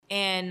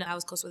and I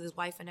was close with his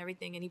wife and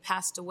everything, and he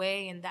passed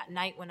away. And that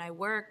night when I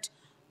worked,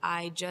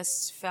 I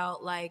just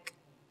felt like,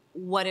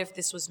 what if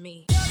this was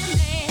me?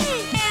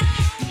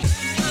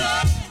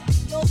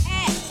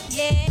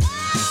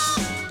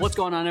 What's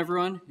going on,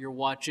 everyone? You're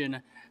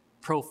watching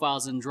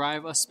Profiles in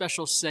Drive, a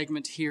special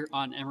segment here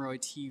on Emerald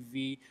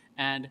TV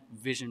and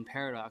Vision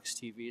Paradox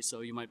TV.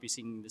 So you might be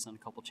seeing this on a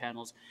couple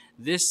channels.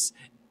 This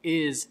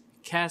is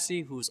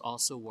Cassie, who's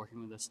also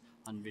working with us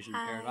on Vision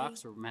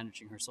Paradox. We're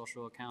managing her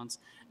social accounts,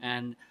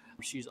 and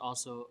she's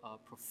also a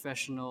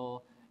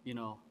professional,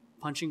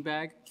 punching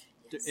bag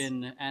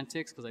in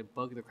antics, because I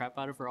bug the crap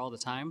out of her all the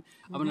time.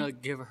 I'm gonna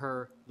give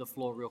her the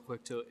floor real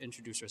quick to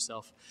introduce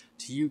herself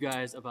to you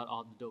guys about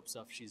all the dope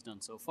stuff she's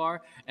done so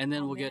far, and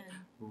then we'll get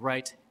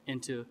right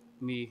into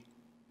me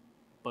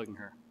bugging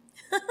her.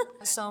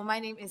 So my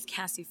name is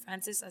Cassie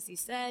Francis, as he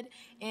said,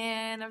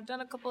 and I've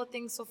done a couple of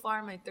things so far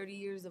in my 30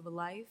 years of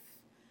life.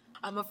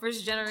 I'm a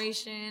first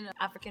generation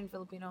African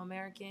Filipino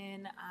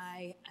American.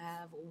 I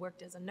have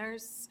worked as a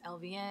nurse,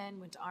 LVN,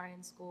 went to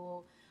RN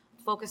school,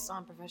 focused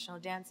on professional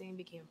dancing,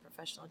 became a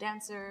professional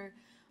dancer,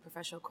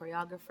 professional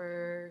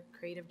choreographer,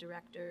 creative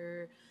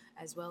director,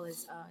 as well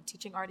as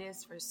teaching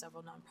artist for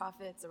several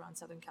nonprofits around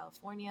Southern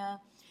California.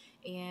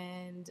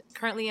 And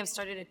currently I've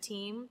started a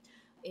team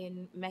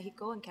in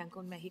Mexico, in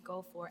Cancun,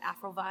 Mexico, for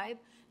Afro Vibe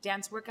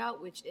Dance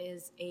Workout, which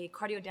is a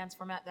cardio dance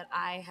format that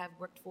I have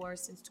worked for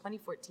since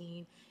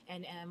 2014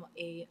 and am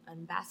an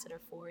ambassador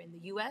for in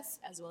the US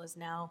as well as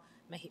now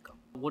Mexico.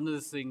 One of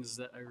the things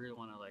that I really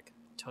want to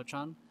touch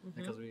on,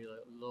 because we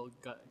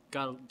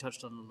got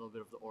touched on a little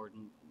bit of the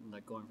origin,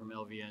 going from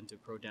LVN to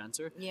pro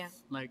dancer,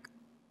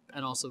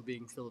 and also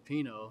being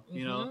Filipino,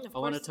 I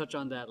want to touch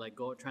on that,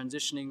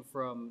 transitioning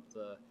from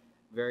the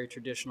very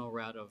traditional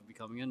route of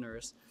becoming a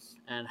nurse,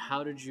 and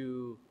how did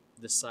you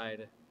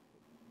decide,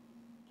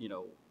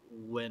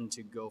 when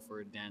to go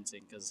for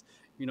dancing? Because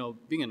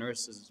being a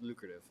nurse is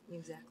lucrative,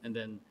 and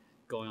then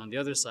going on the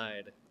other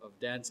side of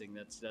dancing,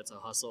 that's a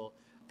hustle.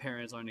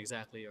 Parents aren't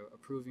exactly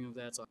approving of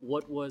that. So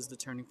what was the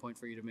turning point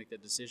for you to make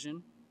that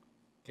decision?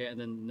 Okay, and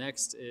then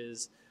next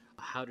is,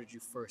 how did you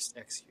first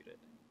execute it?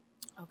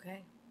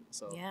 Okay.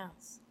 So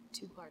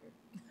two-parter.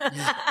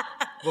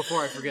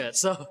 Before I forget.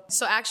 So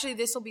actually,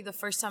 this will be the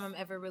first time I'm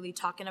ever really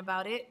talking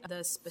about it,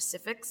 the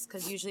specifics,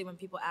 because usually when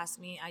people ask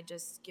me, I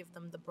just give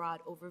them the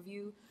broad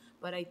overview.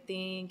 But I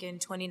think in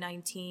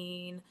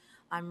 2019,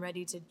 I'm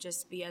ready to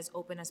just be as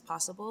open as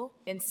possible.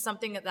 And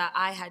something that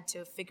I had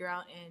to figure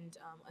out and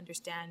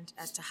understand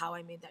as to how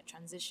I made that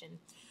transition.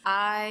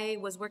 I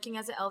was working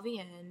as an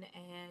LVN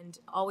and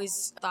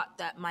always thought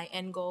that my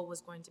end goal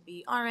was going to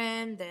be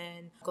RN,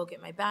 then go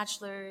get my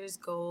bachelor's,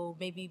 go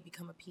maybe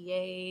become a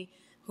PA,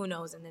 who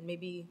knows, and then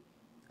maybe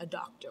a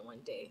doctor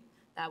one day.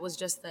 That was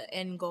just the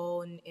end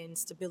goal and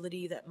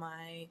stability that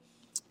my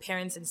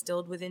parents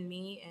instilled within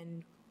me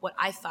and what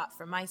I thought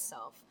for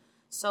myself.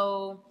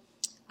 So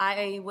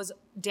I was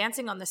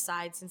dancing on the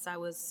side since I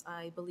was,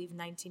 I believe,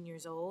 19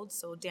 years old.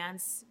 So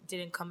dance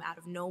didn't come out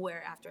of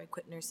nowhere after I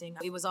quit nursing.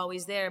 It was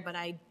always there, but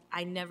I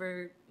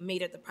never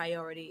made it the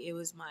priority. It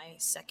was my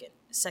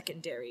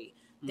secondary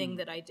thing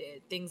that I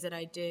did. Things that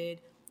I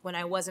did when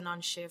I wasn't on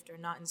shift or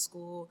not in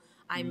school.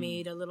 I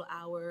made a little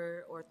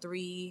hour or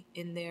 3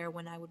 in there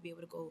when I would be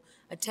able to go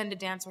attend a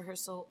dance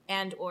rehearsal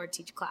and or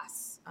teach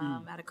class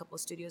at a couple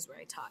of studios where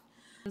I taught.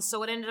 And so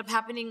what ended up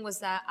happening was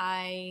that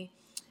I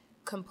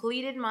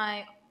completed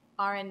my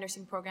RN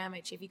nursing program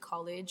at JV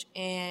College,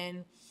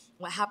 and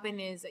what happened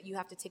is that you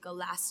have to take a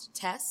last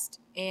test,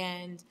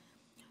 and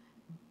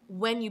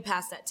when you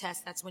pass that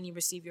test, that's when you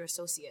receive your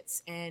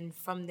associates, and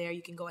from there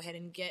you can go ahead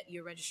and get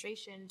your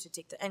registration to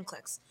take the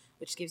NCLEX,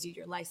 which gives you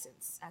your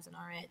license as an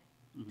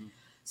RN.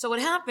 So what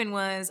happened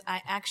was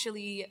I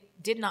actually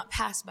did not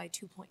pass by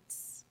 2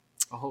 points.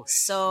 Oh,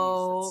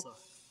 so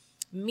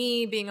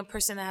me being a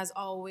person that has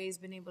always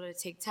been able to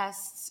take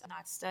tests,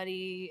 not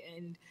study,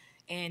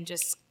 and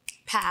just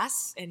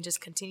pass and just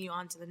continue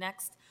on to the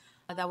next,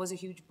 that was a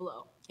huge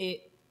blow.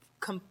 It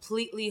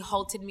completely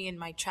halted me in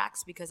my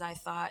tracks, because I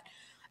thought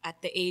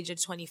at the age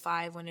of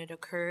 25 when it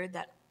occurred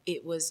that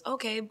it was,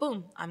 okay,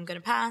 boom, I'm going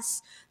to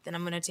pass, then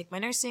I'm going to take my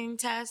nursing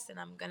test, and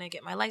I'm going to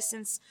get my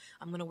license,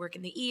 I'm going to work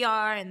in the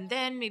ER, and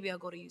then maybe I'll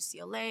go to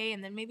UCLA,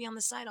 and then maybe on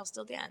the side I'll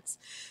still dance.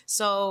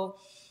 So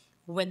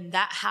when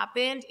that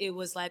happened, it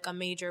was like a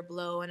major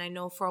blow. And I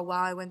know for a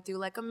while I went through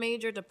like a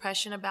major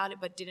depression about it,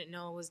 but didn't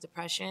know it was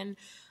depression.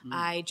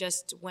 I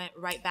just went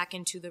right back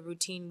into the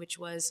routine, which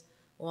was,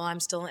 well, I'm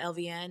still an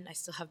LVN. I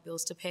still have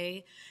bills to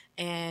pay,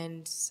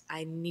 and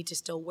I need to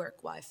still work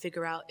while I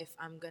figure out if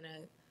I'm going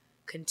to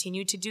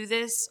continue to do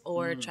this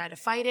or try to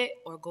fight it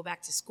or go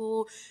back to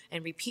school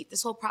and repeat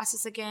this whole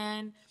process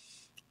again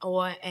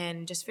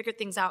and just figure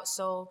things out.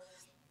 So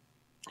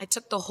I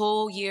took the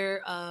whole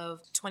year of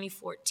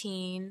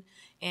 2014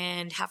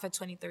 and half of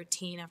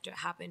 2013 after it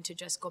happened to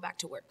just go back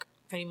to work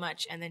pretty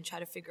much, and then try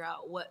to figure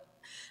out what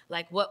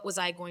was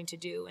I going to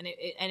do. And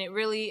it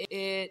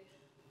really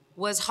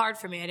was hard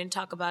for me. I didn't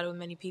talk about it with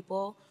many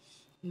people.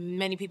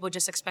 many people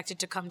just expected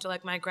to come to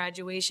like my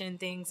graduation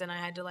things, and I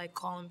had to like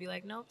call and be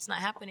like, nope, it's not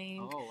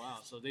happening. Oh wow!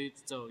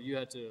 So you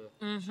had to.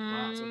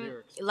 Wow. So they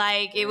were.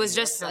 Like it was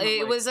that's just kind of it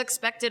like- was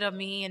expected of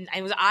me, and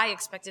I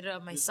expected it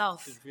of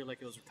myself. Did you feel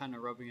like it was kind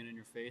of rubbing it in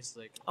your face,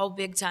 like? Oh,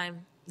 big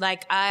time.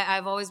 Like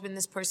I've always been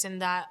this person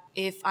that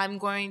if I'm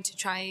going to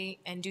try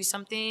and do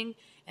something,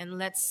 and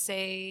let's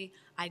say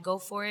I go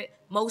for it,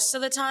 most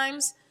of the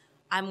times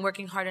I'm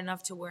working hard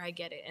enough to where I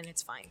get it and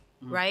it's fine,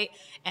 right?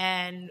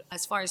 And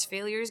as far as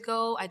failures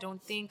go, I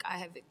don't think I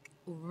have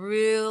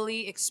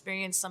really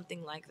experienced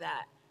something like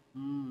that.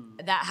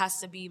 That has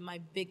to be my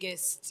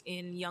biggest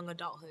in young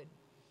adulthood,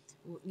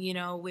 you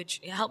know,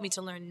 which helped me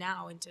to learn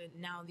now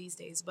these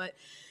days. But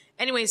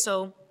anyway,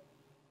 so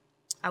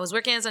I was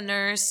working as a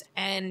nurse,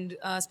 and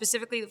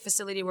specifically the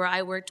facility where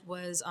I worked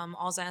was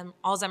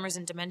Alzheimer's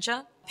and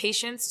dementia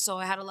patients. So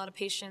I had a lot of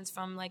patients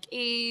from like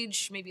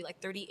age maybe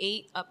like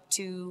 38 up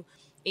to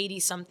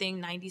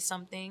 80-something,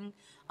 90-something,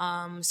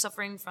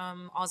 suffering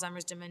from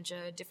Alzheimer's,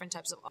 dementia, different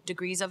types of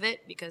degrees of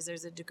it, because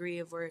there's a degree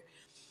of where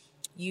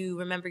you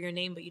remember your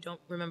name but you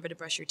don't remember to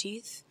brush your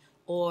teeth,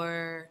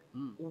 or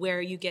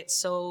where you get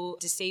so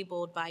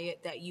disabled by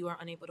it that you are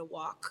unable to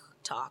walk,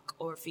 talk,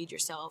 or feed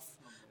yourself,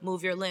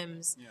 move your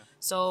limbs. Yeah.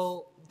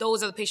 So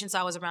those are the patients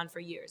I was around for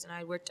years, and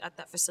I worked at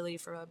that facility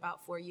for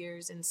about 4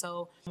 years. And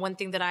so one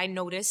thing that I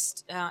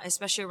noticed,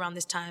 especially around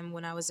this time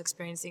when I was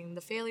experiencing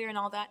the failure and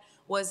all that,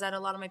 was that a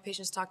lot of my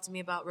patients talked to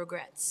me about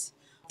regrets,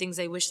 things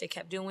they wish they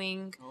kept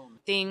doing,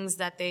 things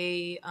that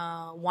they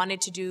wanted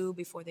to do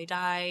before they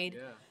died,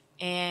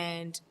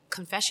 and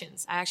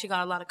confessions. I actually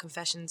got a lot of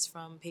confessions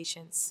from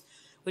patients,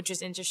 which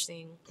was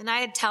interesting. And I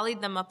had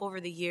tallied them up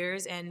over the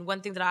years, and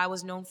one thing that I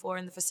was known for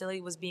in the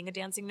facility was being a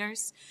dancing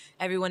nurse.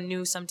 Everyone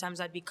knew sometimes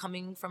I'd be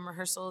coming from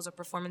rehearsals or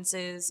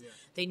performances.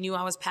 They knew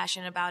I was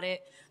passionate about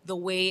it. The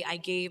way I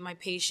gave my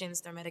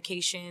patients their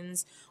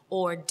medications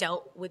or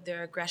dealt with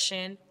their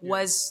aggression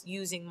was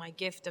using my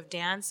gift of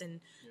dance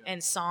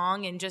and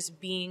song, and just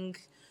being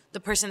the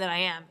person that I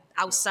am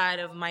outside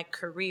of my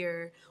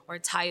career or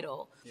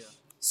title.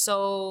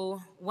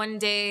 So one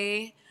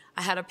day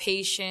I had a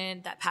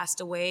patient that passed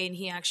away, and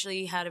he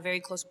actually had a very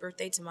close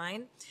birthday to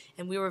mine,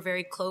 and we were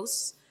very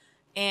close,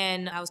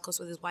 and I was close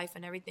with his wife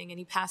and everything, and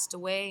he passed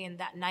away. And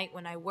that night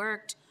when I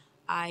worked,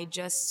 I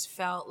just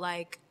felt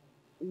like,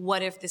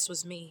 what if this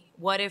was me?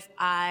 What if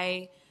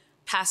I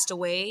passed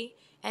away?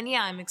 And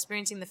yeah, I'm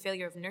experiencing the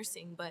failure of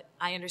nursing, but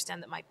I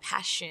understand that my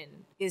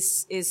passion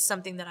is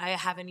something that I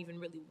haven't even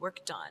really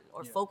worked on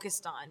or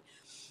focused on.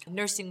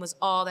 Nursing was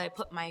all that I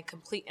put my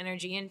complete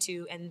energy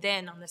into, and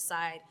then on the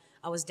side,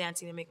 I was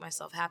dancing to make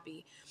myself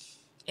happy.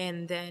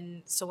 And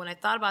then, so when I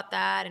thought about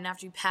that, and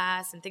after you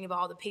pass, and thinking about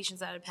all the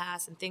patients that had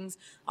passed, and things,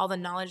 all the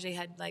knowledge they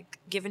had like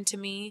given to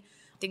me,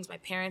 things my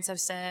parents have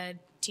said,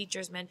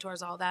 teachers,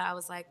 mentors, all that, I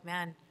was like,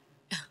 man,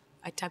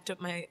 I typed up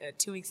my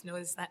 2 weeks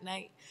notice that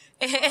night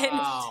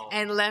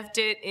and left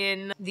it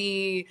in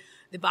the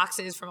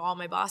boxes from all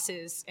my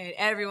bosses, and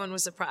everyone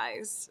was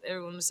surprised.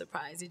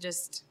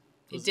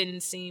 It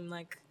didn't seem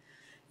like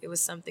it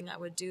was something I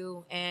would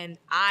do, and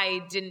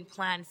I didn't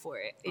plan for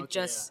it.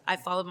 I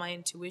followed my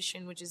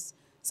intuition, which is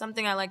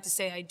something I like to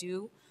say I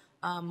do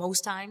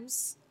most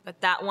times.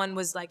 But that one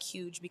was like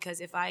huge,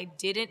 because if I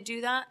didn't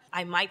do that,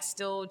 I might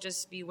still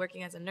just be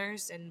working as a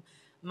nurse and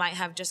might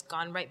have just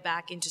gone right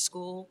back into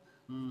school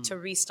to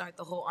restart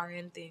the whole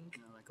RN thing,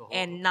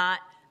 and not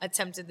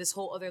attempted this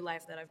whole other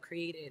life that I've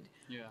created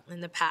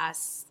in the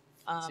past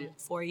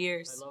 4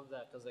 years. I love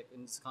that, because like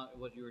in this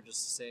what you were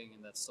just saying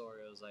in that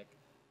story, it was like,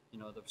 you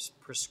know, the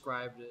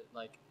prescribed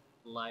like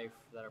life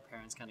that our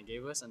parents kind of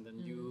gave us, and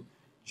then you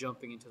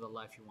jumping into the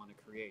life you want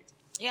to create.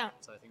 Yeah.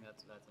 So I think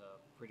that's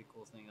a pretty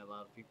cool thing. A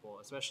lot of people,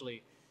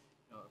 especially,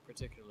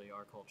 particularly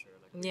our culture,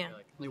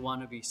 they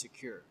want to be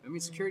secure. I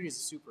mean, security is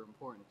super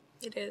important.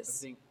 It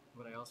is.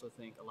 But I also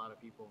think a lot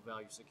of people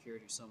value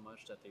security so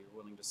much that they're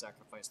willing to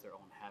sacrifice their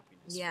own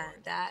happiness. Yeah, for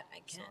it. that I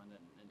can. So,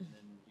 and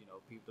then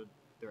people,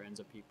 there ends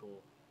up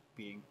people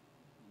being,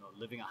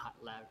 living a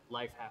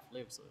life half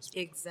lived, so to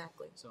speak.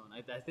 Exactly. So,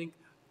 and I think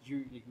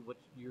what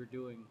you're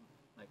doing,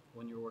 like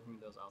when you're working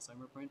with those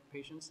Alzheimer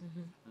patients,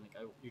 and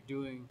you're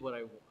doing what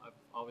I've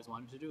always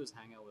wanted to do, is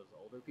hang out with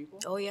older people.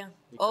 Oh yeah.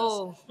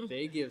 Because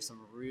they give some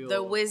real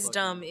the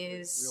wisdom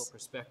is real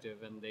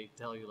perspective, and they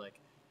tell you like,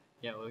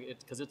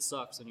 because it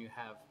sucks when you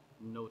have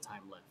no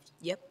time left.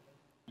 Yep.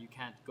 You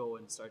can't go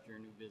and start your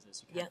new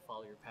business. You can't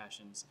follow your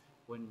passions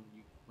when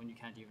you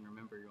can't even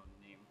remember your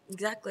own name.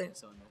 Exactly.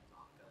 So,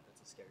 oh God, that's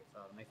a scary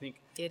thought. And I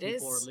think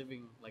people are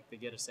living like they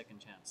get a second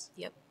chance.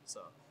 Yep.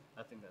 So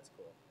I think that's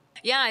cool.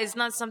 Yeah, it's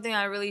not something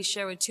I really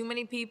share with too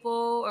many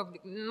people, or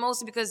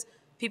mostly because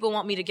people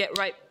want me to get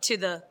right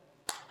to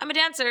I'm a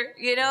dancer,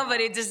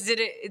 but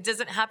it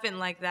doesn't happen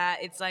like that.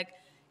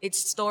 It's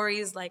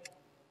stories like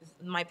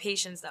my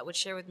patients that would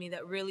share with me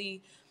that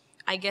really,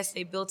 I guess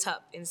they built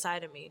up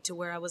inside of me to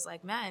where I was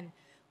like, man,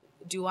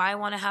 do I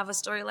want to have a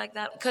story like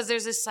that? Because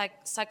there's this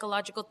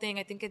psychological thing.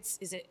 I think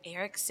is it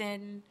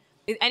Erickson?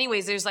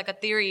 Anyways, there's like a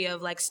theory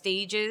of like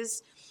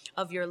stages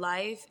of your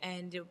life,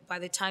 and by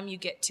the time you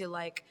get to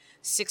like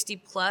 60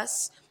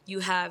 plus, you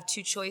have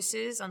two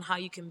choices on how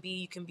you can be.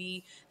 You can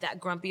be that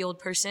grumpy old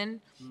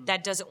person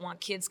that doesn't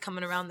want kids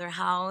coming around their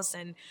house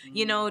and,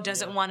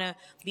 doesn't want to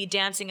be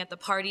dancing at the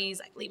parties,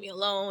 like, leave me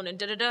alone and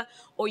da-da-da.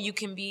 Or you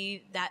can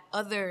be that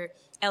other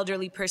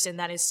elderly person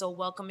that is so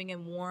welcoming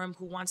and warm,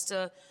 who wants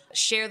to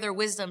share their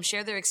wisdom,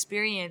 share their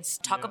experience,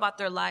 talk about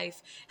their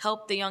life,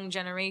 help the young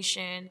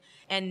generation.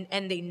 And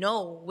they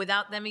know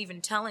without them even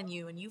telling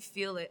you, and you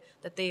feel it,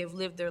 that they have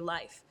lived their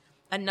life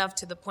enough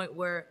to the point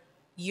where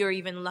you're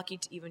even lucky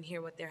to even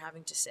hear what they're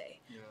having to say,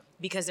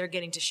 because they're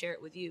getting to share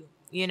it with you,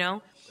 God,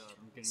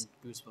 I'm getting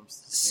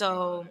goosebumps.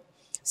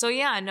 So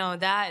yeah, no,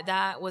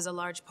 that was a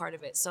large part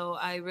of it. So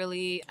I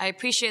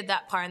appreciate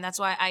that part, and that's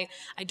why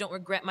I don't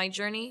regret my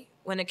journey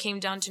when it came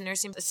down to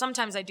nursing.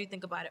 Sometimes I do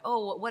think about it.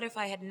 Oh, what if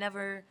I had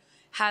never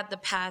had the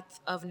path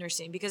of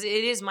nursing? Because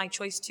it is my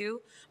choice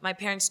too. My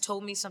parents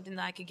told me something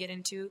that I could get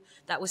into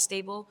that was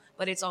stable,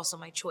 but it's also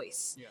my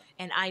choice. Yeah.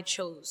 And I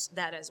chose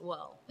that as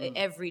well.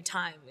 Every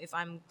time.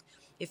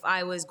 If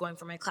I was going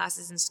for my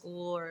classes in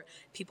school or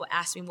people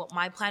asked me what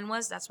my plan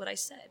was, that's what I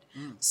said.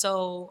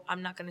 So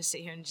I'm not going to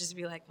sit here and just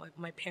be like,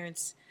 my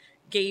parents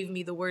gave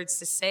me the words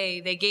to say.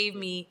 They gave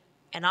me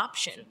an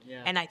option,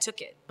 and I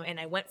took it, and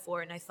I went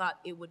for it, and I thought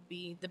it would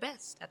be the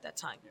best at that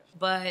time.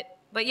 Yeah.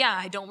 But yeah,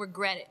 I don't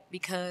regret it,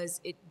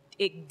 because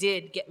it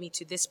did get me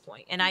to this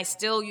point, and I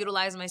still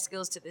utilize my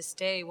skills to this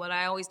day. What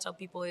I always tell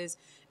people is,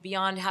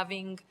 beyond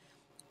having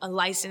a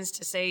license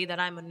to say that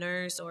I'm a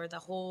nurse, or the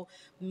whole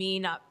me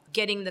not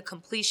getting the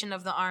completion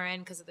of the RN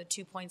because of the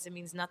 2 points, it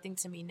means nothing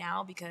to me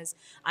now, because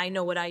I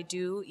know what I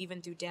do,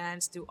 even through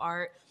dance, through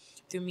art,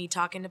 through me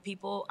talking to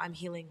people, I'm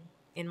healing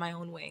in my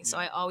own way. So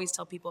I always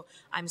tell people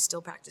I'm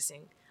still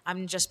practicing.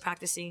 I'm just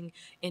practicing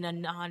in a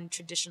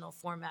non-traditional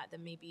format that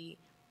maybe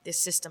this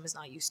system is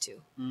not used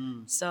to.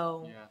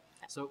 So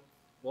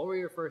what were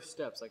your first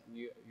steps? Like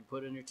you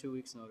put in your 2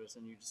 weeks notice,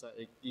 and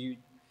you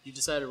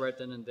decided right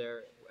then and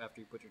there,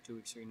 after you put your 2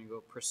 weeks, you're going to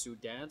go pursue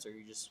dance, or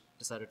you just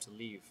decided to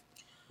leave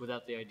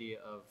without the idea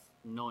of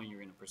knowing you're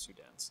going to pursue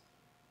dance?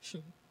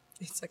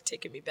 It's like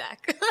taking me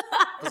back.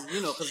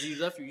 Because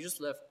you just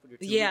left for your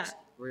 2 weeks.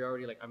 Were you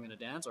already like, I'm going to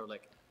dance, or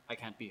like, I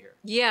can't be here?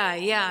 Yeah.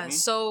 You know what I mean?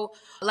 So,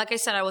 like I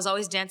said, I was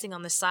always dancing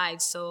on the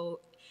side.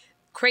 So,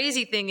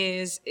 crazy thing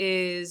is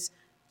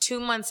 2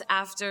 months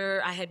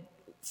after I had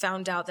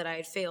found out that I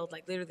had failed,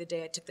 like literally the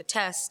day I took the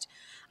test,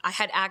 I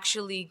had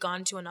actually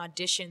gone to an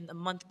audition the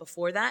month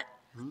before that.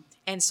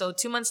 And so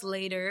 2 months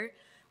later,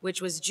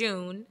 which was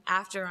June,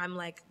 after I'm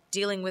like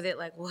dealing with it,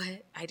 like,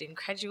 what? I didn't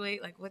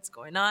graduate, like, what's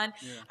going on?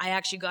 I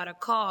actually got a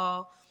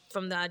call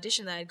from the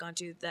audition that I had gone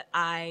to that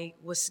I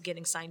was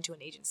getting signed to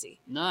an agency.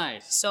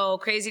 Nice. So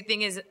crazy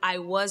thing is, I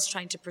was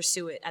trying to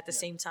pursue it at the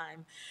same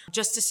time,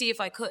 just to see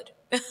if I could,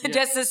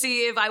 just to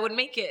see if I would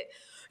make it,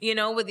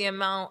 with the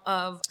amount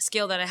of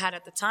skill that I had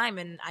at the time.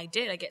 And I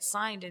did. I get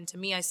signed. And to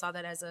me, I saw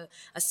that as a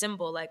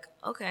symbol, like,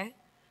 okay,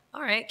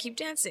 all right, keep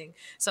dancing.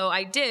 So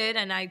I did,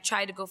 and I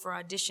tried to go for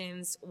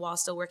auditions while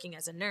still working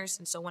as a nurse.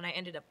 And so when I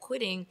ended up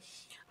quitting,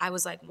 I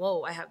was like,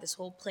 whoa, I have this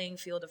whole playing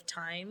field of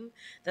time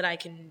that I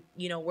can,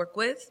 work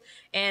with.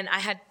 And I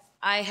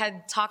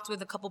had talked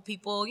with a couple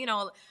people,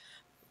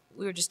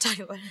 we were just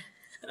talking about,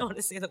 I don't want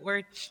to say the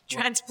word,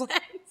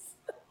 transplants.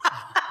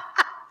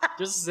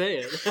 Just say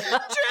it.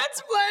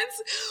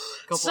 Transplants.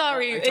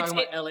 Sorry. Are you talking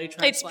about LA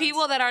transplants? It's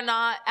people that are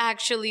not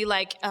actually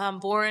like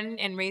born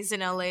and raised in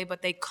LA,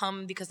 but they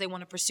come because they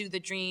want to pursue the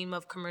dream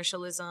of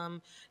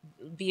commercialism,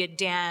 be it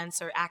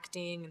dance or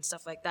acting and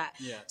stuff like that.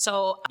 Yeah.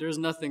 So there's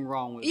nothing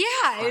wrong with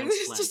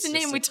it's just a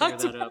name we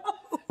talked about.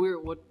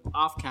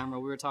 Off camera,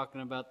 we were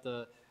talking about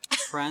the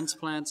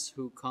transplants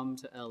who come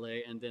to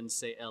LA and then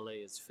say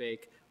LA is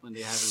fake when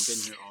they haven't been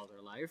here all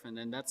their life, and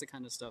then that's the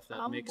kind of stuff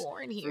that makes.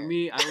 Born here. For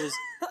me,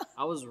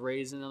 I was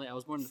raised in LA. I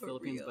was born in the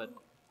Philippines, but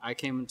I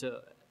came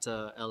to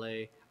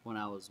LA when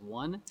I was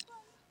 1,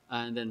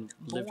 and then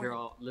lived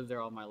there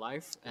all my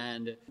life.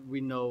 And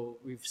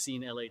we've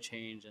seen LA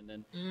change, and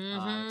then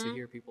to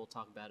hear people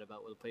talk bad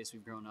about the place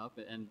we've grown up,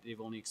 and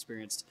they've only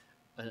experienced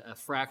a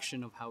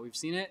fraction of how we've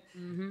seen it.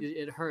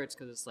 It hurts,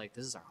 because it's like,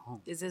 this is our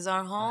home. This is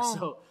our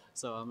home.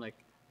 So I'm like,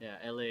 yeah,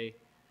 LA,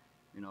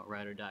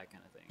 ride or die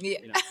kind of thing.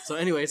 Yeah. So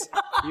anyways,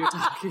 you're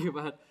talking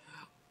about.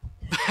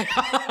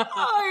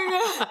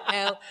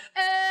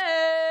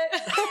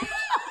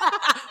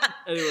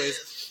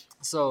 Anyways,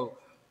 so.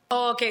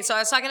 Oh, okay. So I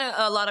was talking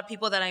to a lot of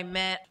people that I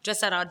met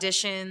just at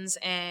auditions,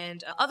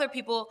 and other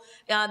people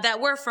that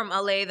were from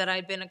LA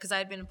that because I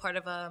had been part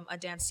of a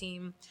dance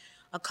team,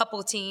 a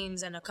couple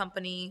teams, and a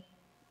company.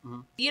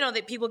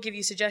 That people give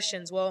you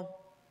suggestions. Well,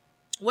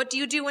 what do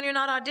you do when you're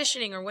not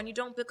auditioning or when you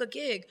don't book a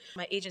gig?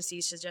 My agency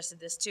suggested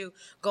this too.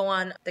 Go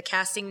on the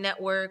casting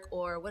network,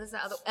 or what is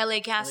that other? LA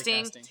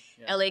Casting.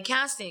 LA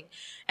Casting.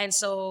 And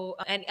so,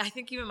 and I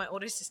think even my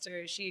older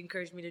sister, she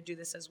encouraged me to do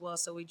this as well.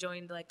 So we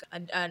joined like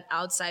an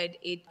outside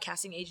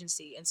casting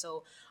agency. And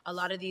so a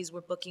lot of these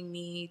were booking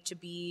me to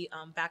be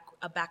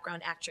a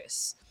background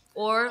actress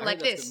Or I like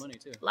heard that's this, good money,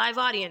 too. live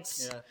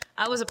audience. Yeah.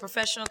 I was a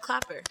professional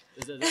clapper.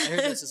 I heard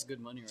that's just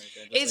good money right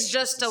there. It's like,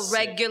 just a sick-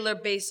 regular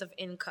base of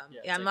income. Yeah,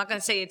 Yeah, it's I'm like- not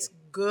gonna say it's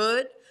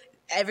good.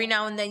 Every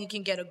now and then you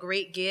can get a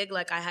great gig.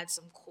 Like I had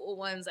some cool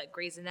ones like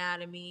Grey's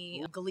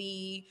Anatomy,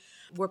 Glee,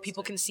 where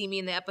people can see me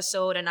in the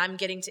episode and I'm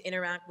getting to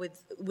interact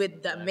with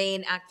the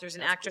main actors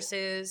and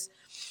actresses.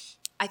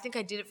 I think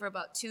I did it for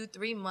about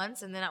 2-3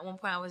 months, and then at one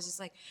point I was just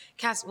like,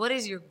 Cass, what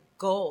is your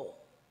goal?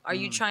 Are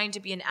you trying to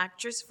be an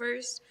actress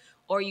first,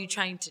 or are you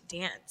trying to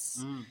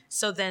dance?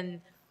 So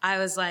then I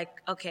was like,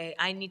 okay,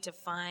 I need to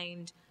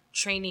find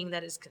training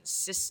that is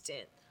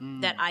consistent,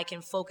 that I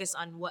can focus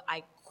on what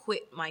I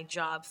quit my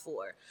job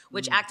for,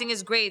 which acting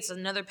is great. It's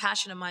another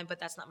passion of mine, but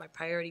that's not my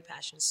priority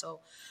passion. So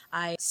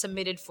I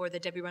submitted for the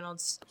Debbie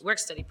Reynolds work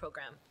study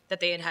program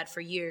that they had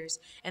for years.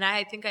 And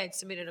I think I had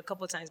submitted a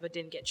couple of times, but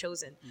didn't get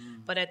chosen.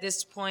 But at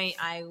this point,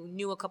 I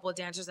knew a couple of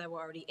dancers that were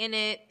already in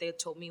it. They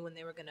told me when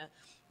they were going to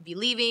be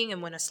leaving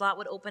and when a slot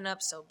would open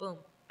up. So boom,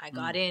 I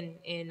got in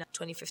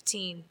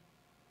 2015.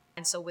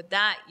 And so with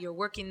that, you're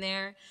working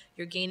there,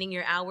 you're gaining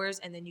your hours,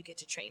 and then you get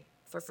to train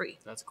for free.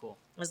 That's cool.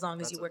 As long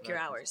as you work your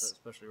hours.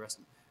 Especially rest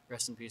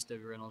in peace,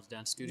 Debbie Reynolds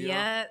Dance Studio.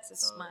 Yes,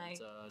 it's It's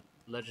a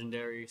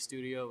legendary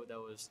studio that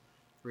was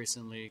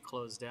recently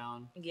closed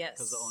down. Yes.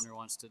 Because the owner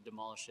wants to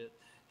demolish it.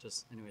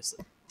 Just, anyways,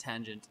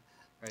 tangent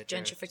right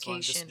there.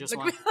 Gentrification.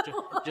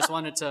 Just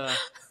wanted to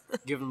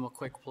give them a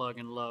quick plug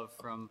and love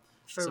from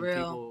For some real.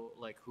 people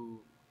like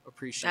who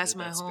appreciated That's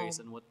my that space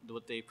home. and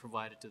what they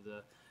provided to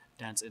the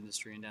dance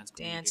industry and dance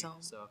community. Dance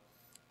home. So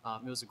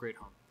it was a great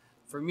home.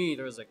 For me,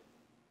 there was like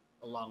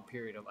a long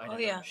period of I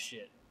didn't yeah. know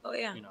shit. Oh,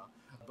 yeah. You know,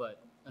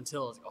 but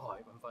until I was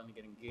like, I'm finally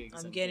getting gigs.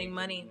 I'm and getting gigs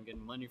money. and I'm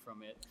getting money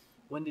from it.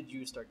 When did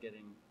you start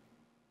getting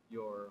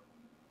your,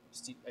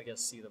 I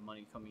guess, see the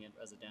money coming in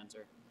as a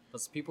dancer?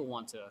 Because people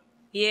want to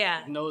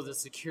Yeah. know the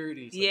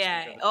security. So to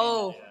Yeah. speak, of the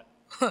Oh. payment.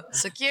 Yeah.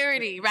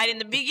 Security right in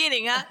the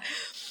beginning, huh?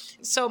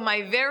 So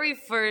my very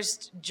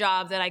first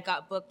job that I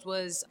got booked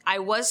I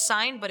was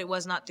signed, but it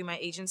was not through my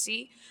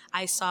agency.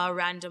 I saw a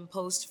random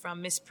post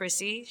from Miss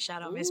Prissy.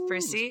 Shout out Miss Ooh,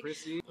 Prissy. Miss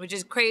Prissy. Which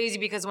is crazy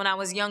because when I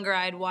was younger,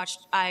 I had watched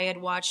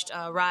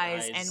Rise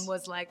Rise. and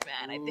was like,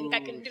 man, I think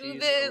I can Ooh, do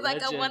she's this. a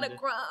Like I want to legend.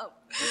 crumb.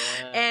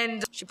 Yeah.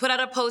 And she put out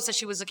a post that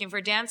she was looking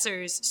for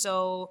dancers.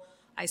 So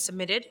I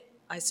submitted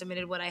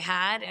what I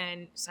had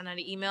and sent out an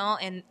email,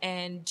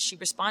 and she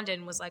responded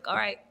and was like, all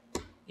right,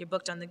 you're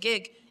booked on the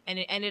gig. And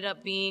it ended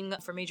up being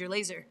for Major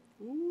Lazer,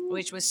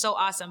 which was so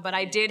awesome. But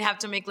I did have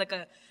to make like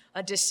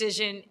a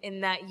decision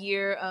in that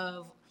year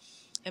of,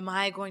 am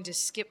I going to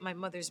skip my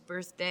mother's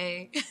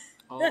birthday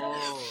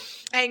Oh.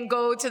 and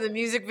go to the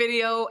music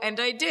video? And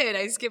I did.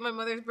 I skipped my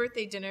mother's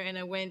birthday dinner and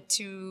I went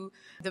to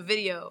the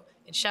video.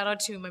 And shout out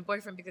to my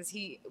boyfriend because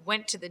he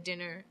went to the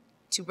dinner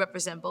to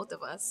represent both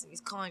of us.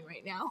 He's calling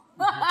right now.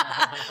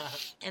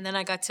 And then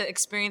I got to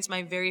experience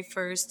my very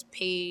first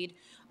paid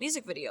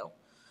music video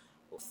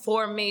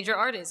for major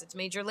artists. It's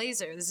Major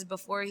Lazer. This is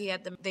before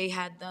they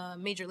had the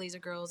Major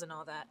Lazer girls and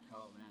all that.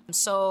 Oh man.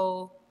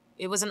 So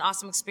it was an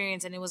awesome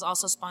experience, and it was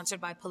also sponsored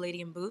by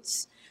Palladium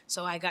Boots.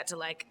 So I got to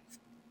like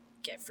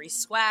get free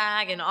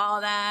swag and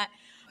all that.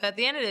 But at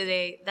the end of the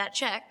day, that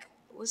check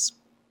was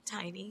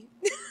tiny.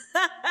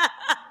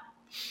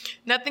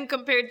 Nothing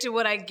compared to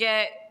what I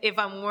get if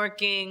I'm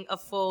working a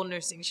full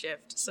nursing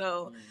shift.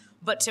 So,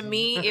 but to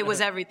me, it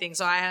was everything.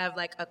 So I have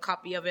like a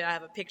copy of it. I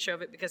have a picture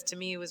of it because to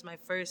me, it was my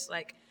first,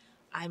 like,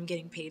 I'm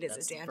getting paid as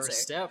That's a the dancer.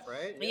 first step,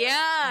 right?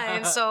 Yeah,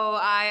 and so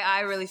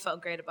I really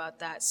felt great about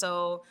that.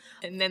 So,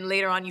 and then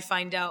later on you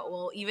find out,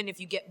 well, even if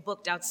you get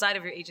booked outside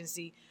of your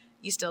agency,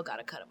 you still got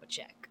to cut them a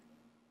check,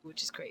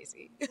 which is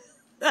crazy.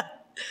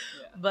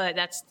 But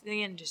that's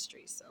the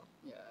industry, so.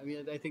 Yeah, I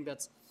mean, I think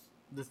that's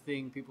the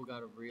thing people got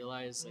to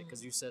realize, like,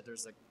 because you said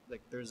there's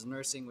like there's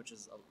nursing, which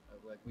is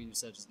like when you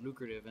said is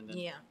lucrative, and then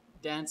Yeah.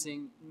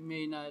 dancing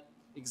may not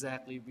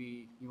exactly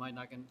be. You might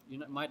not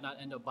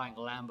end up buying a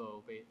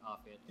Lambo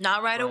off it.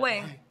 Not right But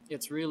away.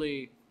 It's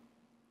really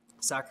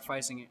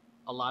sacrificing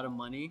a lot of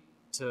money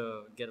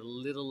to get a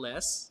little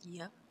less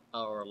Yep,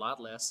 or a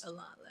lot less, a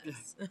lot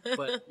less.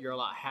 but you're a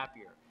lot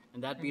happier,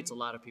 and that beats a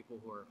lot of people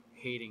who are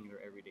hating their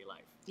everyday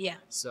life. Yeah.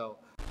 So,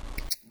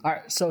 all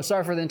right. So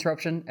sorry for the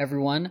interruption,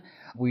 everyone.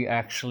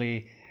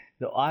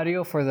 The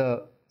audio for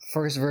the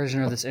first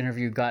version of this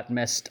interview got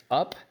messed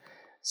up.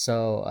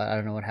 So I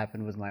don't know what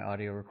happened with my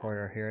audio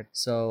recorder here.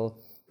 So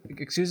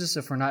excuse us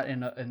if we're not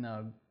in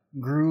a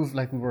groove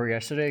like we were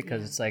yesterday,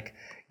 because it's like,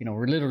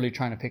 we're literally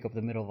trying to pick up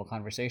the middle of a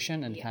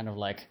conversation and kind of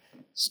like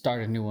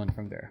start a new one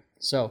from there.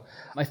 So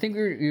I think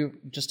you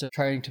just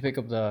trying to pick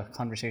up the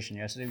conversation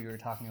yesterday. We were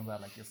talking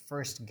about like your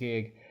first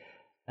gig,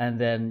 and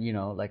then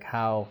like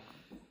how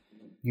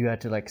you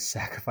had to like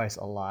sacrifice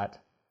a lot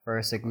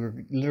first. Like we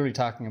were literally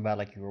talking about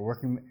like you were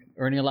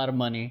earning a lot of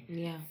money,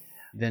 Yeah.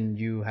 then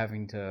you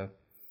having to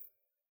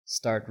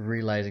start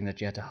realizing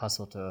that you had to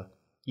hustle to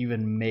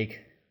even make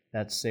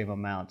that same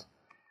amount.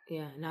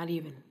 Yeah, not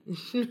even.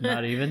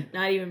 Not even?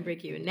 Not even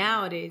break even.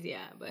 Nowadays,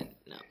 yeah, but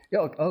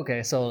no.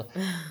 Okay, so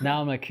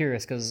now I'm like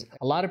curious because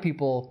a lot of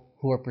people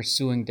who are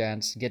pursuing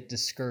dance get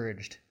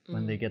discouraged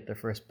when they get their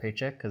first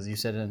paycheck? Because you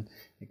said in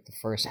like the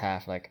first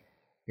half, like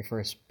your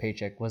first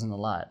paycheck wasn't a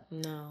lot.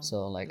 No.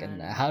 So like,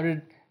 and how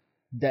did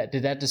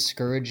that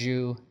discourage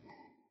you?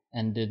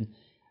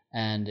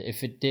 And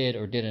if it did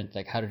or didn't,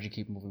 like, how did you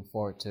keep moving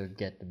forward to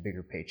get the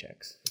bigger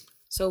paychecks?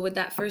 So with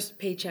that first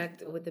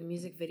paycheck with the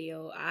music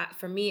video,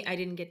 for me, I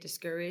didn't get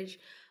discouraged.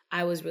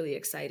 I was really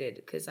excited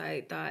because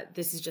I thought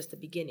this is just the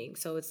beginning.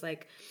 So it's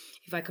like,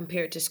 if I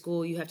compare it to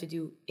school, you have to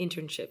do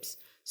internships.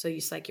 So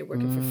it's like you're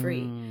working for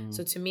free.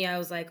 So to me, I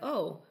was like,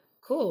 oh,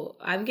 cool.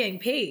 I'm getting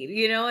paid,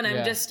 you know, and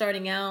I'm just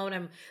starting out.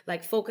 I'm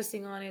like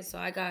focusing on it. So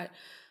I got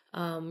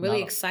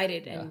really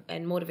excited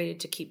and motivated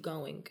to keep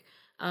going.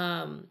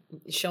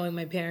 Showing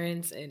my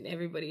parents and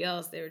everybody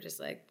else, they were just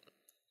like,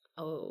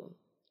 oh,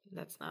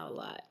 that's not a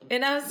lot.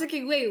 And I was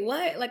thinking, wait,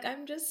 what? Like,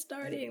 I'm just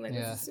starting. Like,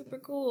 this is super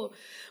cool.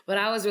 But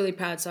I was really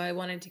proud, so I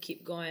wanted to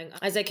keep going.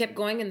 As I kept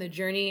going in the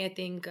journey, I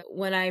think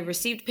when I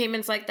received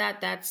payments like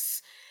that,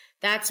 that's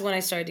when I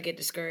started to get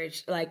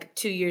discouraged. Like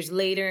 2 years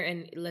later,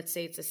 and let's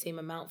say it's the same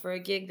amount for a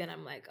gig, then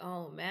I'm like,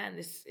 oh man,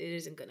 it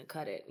isn't gonna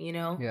cut it, you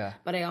know? Yeah.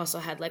 But I also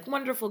had like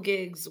wonderful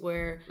gigs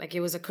where like it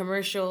was a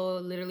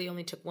commercial, literally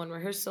only took one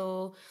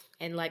rehearsal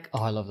and like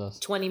I love those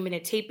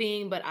 20-minute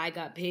taping, but I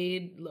got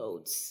paid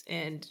loads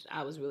and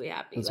I was really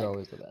happy. Those like, are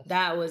always the best.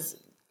 That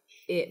was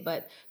it.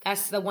 But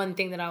that's the one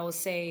thing that I will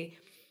say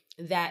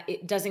that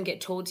it doesn't get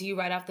told to you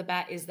right off the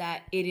bat is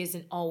that it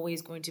isn't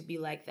always going to be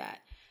like that.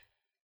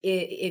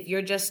 If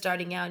you're just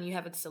starting out and you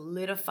haven't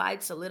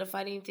solidified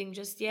anything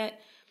just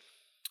yet,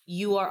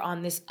 you are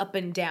on this up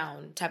and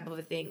down type of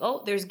a thing.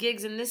 Oh, there's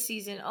gigs in this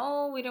season.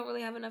 Oh, we don't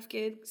really have enough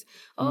gigs.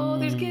 Oh,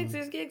 there's gigs.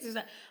 There's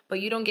that.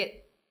 But you don't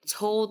get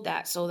told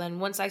that. So then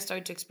once I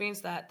started to experience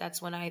that, that's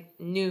when I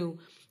knew,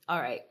 all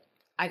right,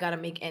 I got to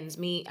make ends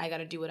meet. I got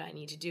to do what I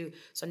need to do.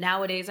 So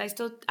nowadays I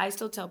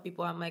still tell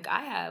people, I'm like,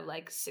 I have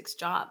like 6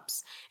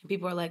 jobs. And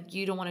people are like,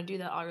 you don't want to do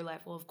that all your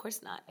life. Well, of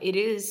course not. It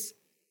is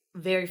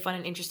very fun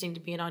and interesting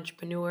to be an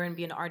entrepreneur and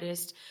be an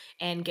artist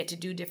and get to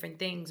do different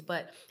things.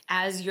 But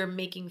as you're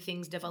making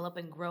things develop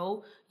and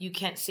grow, you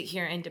can't sit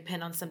here and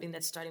depend on something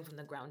that's starting from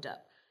the ground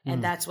up.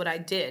 And that's what I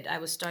did. I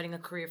was starting a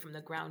career from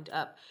the ground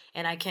up.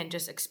 And I can't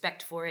just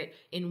expect for it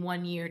in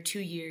 1 year, 2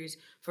 years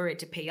for it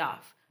to pay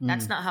off.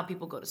 That's not how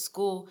people go to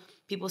school.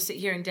 People sit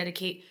here and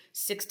dedicate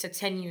 6 to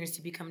 10 years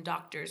to become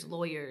doctors,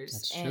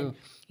 lawyers, and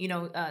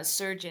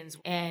surgeons.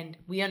 And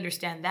we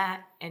understand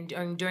that.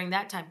 And during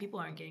that time, people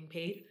aren't getting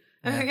paid.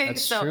 Yeah, okay,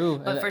 that's true.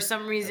 But for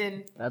some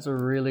reason, that's a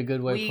really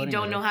good way of putting it. We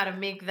don't know how to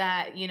make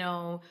that,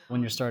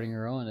 when you're starting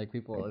your own, like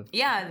people.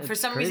 For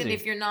some reason,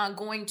 if you're not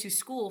going to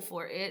school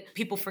for it,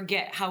 people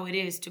forget how it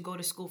is to go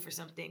to school for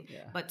something.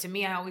 Yeah. But to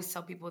me, I always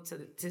tell people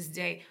to this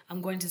day,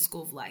 I'm going to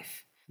school of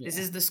life. Yeah. This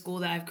is the school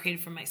that I've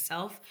created for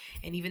myself.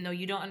 And even though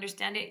you don't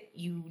understand it,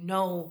 you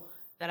know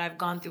that I've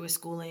gone through a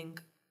schooling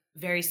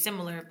very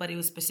similar, but it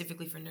was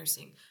specifically for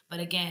nursing.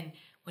 But again,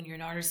 when you're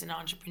an artist and an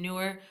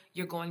entrepreneur,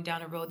 you're going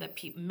down a road that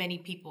many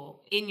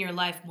people in your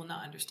life will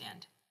not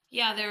understand.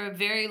 Yeah, there are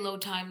very low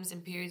times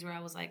and periods where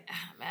I was like,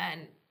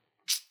 man,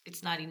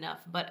 it's not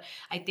enough. But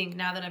I think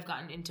now that I've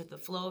gotten into the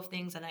flow of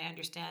things and I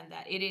understand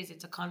that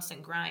it's a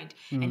constant grind.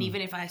 And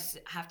even if I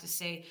have to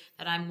say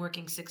that I'm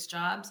working 6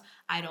 jobs,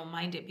 I don't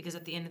mind it because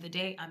at the end of the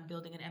day, I'm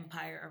building an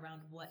empire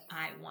around what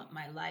I want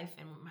my life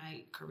and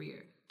my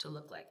career to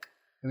look like.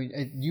 I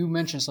mean, you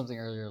mentioned something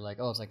earlier, like,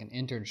 it's like an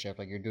internship,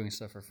 like you're doing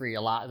stuff for free.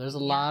 There's a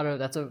lot of,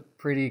 that's a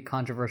pretty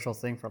controversial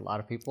thing for a lot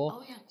of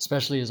people,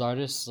 especially as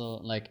artists. So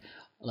like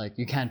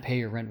you can't pay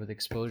your rent with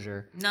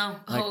exposure. No.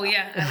 I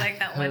like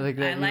that one. I like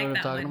that I'm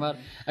talking about.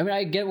 I mean,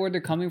 I get where they're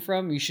coming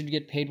from. You should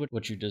get paid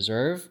what you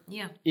deserve.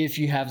 Yeah. If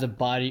you have the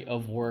body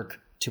of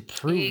work to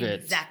prove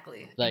it.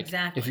 Exactly.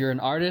 If you're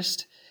an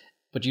artist,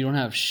 but you don't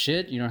have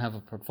shit, you don't have a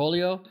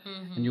portfolio,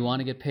 and you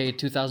want to get paid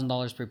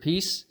 $2,000 per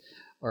piece,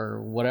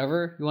 or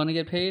whatever you want to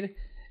get paid,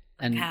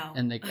 and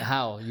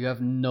how you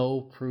have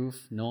no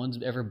proof, no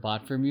one's ever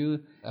bought from you.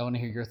 I want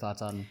to hear your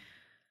thoughts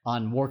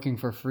on working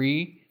for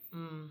free.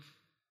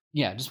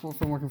 Yeah, just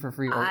from working for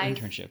free or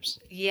internships.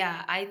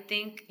 Yeah, I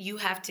think you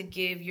have to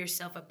give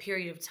yourself a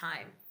period of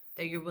time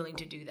that you're willing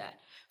to do that.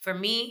 For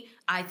me,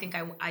 I think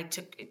I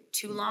took it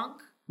too long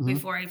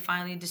before I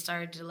finally just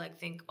started to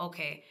think,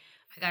 okay,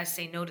 I gotta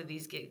say no to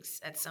these gigs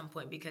at some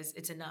point because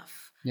it's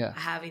enough. Yeah. I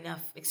have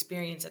enough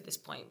experience at this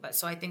point. But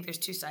so I think there's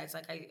 2 sides.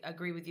 Like I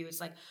agree with you. It's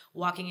like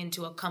walking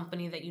into a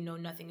company that you know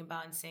nothing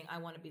about and saying, I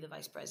want to be the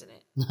vice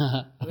president.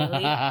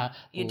 Really?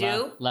 You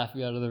do? Laugh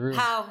you out of the room.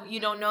 How? You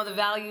don't know the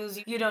values.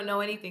 You don't know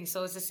anything.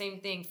 So it's the same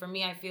thing. For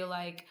me, I feel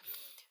like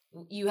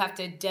you have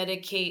to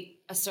dedicate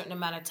a certain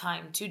amount of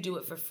time to do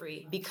it for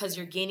free because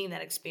you're gaining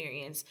that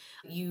experience.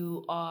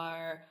 You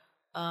are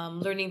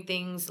learning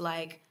things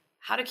like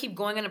how to keep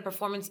going in a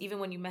performance even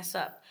when you mess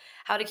up.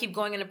 How to keep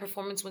going in a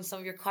performance when some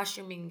of your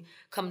costuming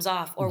comes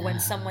off or when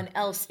someone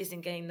else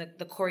isn't getting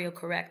the choreo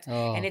correct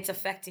and it's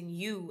affecting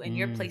you and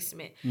your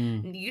placement.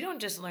 You don't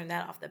just learn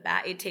that off the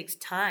bat. It takes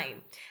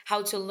time.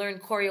 How to learn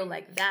choreo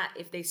like that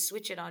if they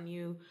switch it on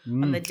you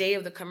on the day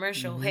of the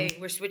commercial. Hey,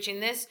 we're switching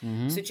this,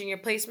 switching your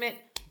placement.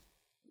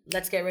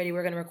 let's get ready.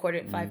 We're going to record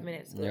it in 5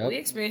 minutes. Yep. We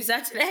experienced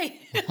that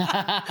today.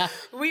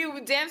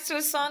 We danced to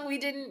a song we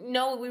didn't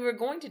know we were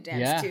going to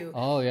dance to.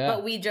 Oh, yeah.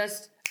 But we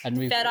just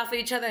fed off of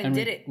each other and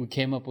did it. We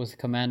came up with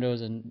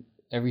commandos and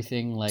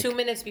everything like 2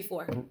 minutes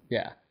before.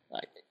 Yeah.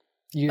 Like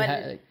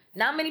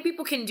not many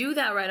people can do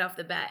that right off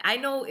the bat. I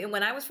know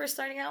when I was first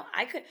starting out,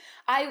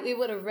 it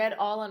would have read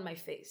all on my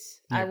face.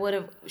 Yeah. I would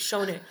have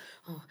shown it.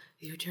 Oh,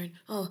 your turn.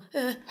 Oh,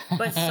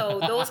 but so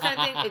those kind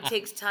of things, it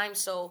takes time.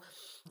 So,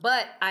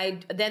 but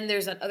then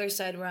there's that other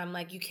side where I'm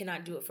like, you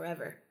cannot do it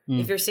forever.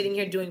 If you're sitting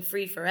here doing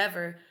free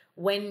forever,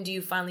 when do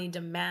you finally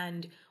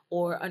demand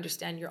or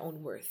understand your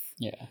own worth?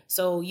 Yeah.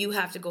 So you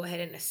have to go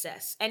ahead and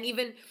assess. And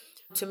even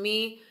to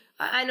me,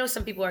 I know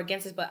some people are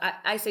against this, but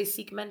I say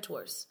seek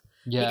mentors.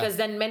 Yeah. Because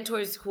then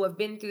mentors who have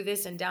been through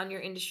this and down your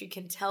industry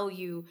can tell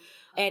you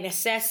and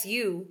assess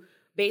you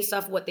based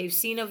off what they've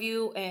seen of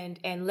you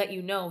and let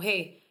you know,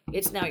 hey,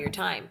 it's now your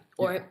time.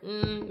 Or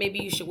maybe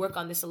you should work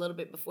on this a little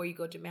bit before you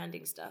go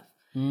demanding stuff.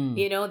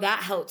 You know, that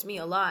helped me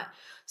a lot.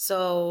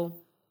 So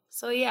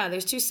yeah,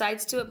 there's two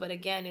sides to it. But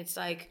again, it's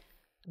like,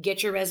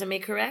 get your resume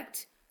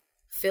correct,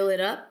 fill it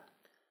up,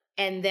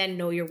 and then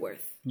know your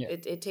worth. Yeah.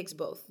 It takes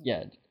both.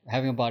 Yeah.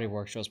 Having a body of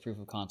work shows proof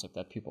of concept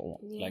that people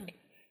like,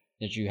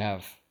 that you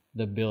have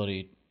the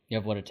ability, you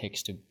have what it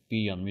takes to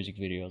be on music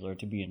videos or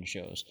to be in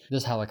shows.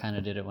 This is how I kind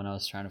of did it when I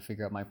was trying to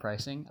figure out my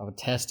pricing. I would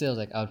test it. I was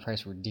like, I would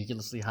price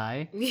ridiculously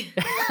high.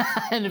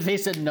 And if they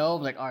said no,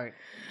 I'm like, all right,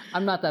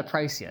 I'm not that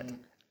price yet.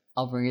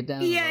 I'll bring it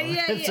down. Yeah.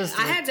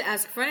 I had to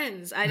ask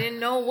friends. I didn't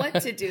know what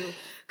to do.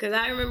 Because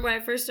I remember when I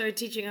first started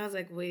teaching, I was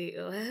like, wait,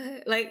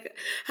 what? Like,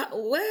 how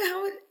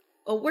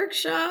a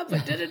workshop?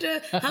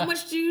 How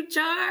much do you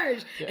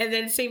charge? Yeah. And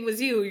then same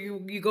with you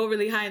go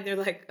really high and they're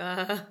like,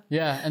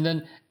 Yeah, and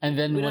then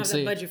we don't have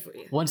a budget for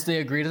you. Once they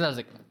agreed to that, I was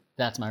like,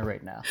 that's my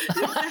rate now.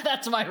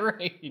 That's my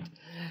rate.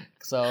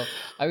 So,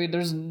 I mean,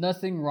 there's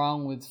nothing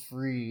wrong with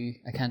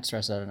free. I can't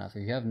stress that enough.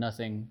 If you have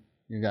nothing,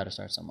 you got to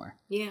start somewhere.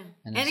 Yeah.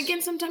 And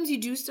again, sometimes you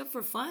do stuff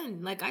for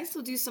fun. Like, I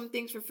still do some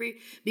things for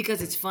free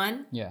because it's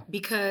fun. Yeah.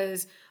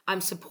 Because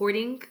I'm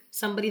supporting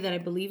somebody that I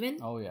believe in.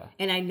 Oh, yeah.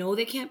 And I know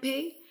they can't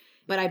pay,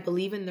 but I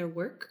believe in their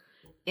work.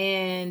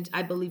 And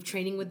I believe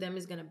training with them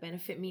is going to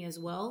benefit me as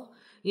well,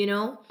 you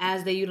know,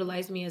 as they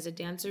utilize me as a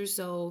dancer.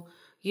 So,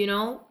 you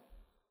know,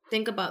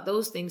 think about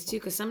those things too,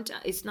 because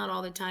sometimes it's not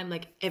all the time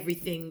like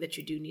everything that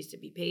you do needs to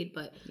be paid,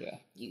 but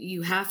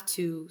you have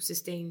to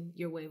sustain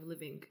your way of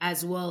living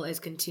as well as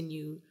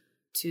continue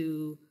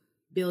to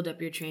build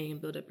up your training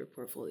and build up your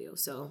portfolio.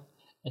 So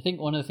I think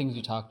one of the things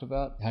you talked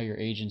about, how your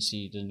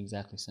agency didn't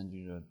exactly send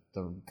you to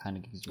the kind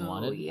of gigs you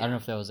wanted. Yeah. I don't know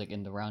if that was like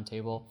in the round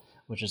table,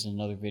 which is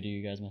another video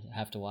you guys must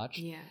have to watch.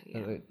 Yeah.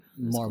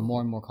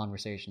 More and more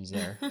conversations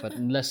there, but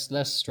less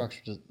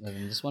structured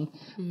than this one.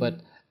 Mm-hmm.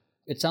 But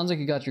it sounds like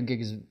you got your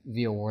gigs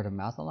via word of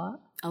mouth a lot.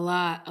 A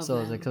lot.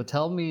 So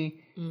tell me,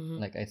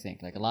 like, I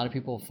think like a lot of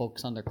people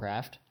focus on their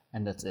craft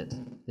and that's it.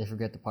 They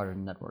forget the part of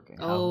networking.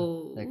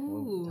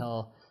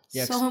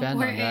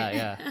 Expand on that.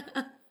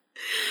 Yeah.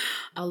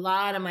 A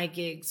lot of my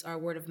gigs are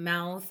word of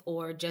mouth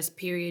or just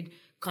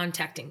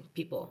contacting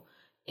people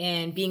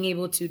and being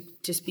able to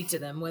speak to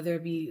them, whether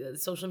it be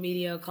social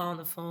media, call on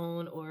the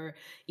phone, or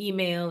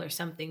email or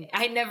something.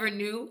 I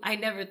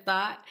never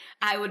thought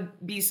I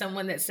would be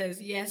someone that says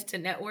yes to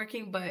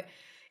networking, but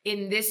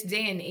in this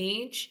day and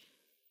age,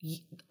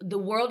 the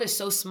world is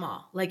so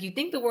small. Like, you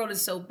think the world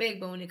is so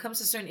big, but when it comes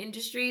to certain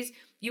industries,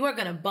 you are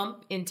going to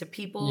bump into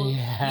people.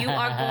 Yeah. You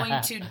are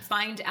going to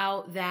find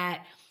out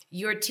that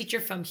your teacher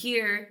from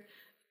here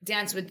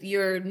dance with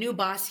your new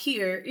boss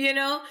here, you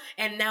know,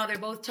 and now they're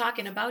both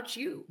talking about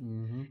you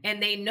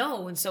and they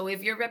know. And so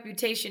if your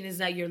reputation is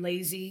that you're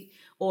lazy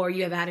or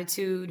you have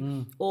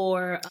attitude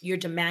or you're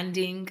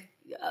demanding,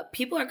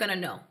 people are going to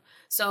know.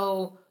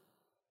 So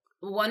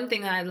one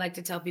thing I'd like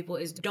to tell people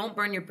is don't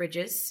burn your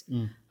bridges.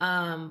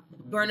 Burn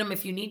them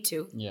if you need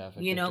to,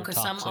 you know, because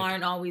some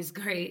aren't always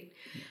great,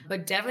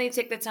 but definitely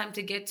take the time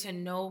to get to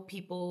know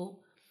people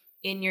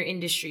in your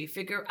industry,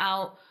 figure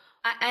out.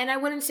 And I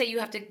wouldn't say you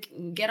have to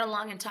get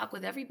along and talk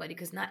with everybody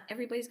because not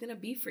everybody's going to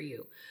be for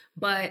you.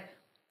 But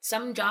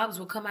some jobs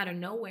will come out of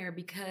nowhere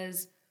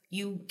because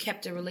you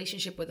kept a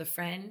relationship with a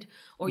friend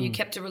or you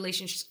kept a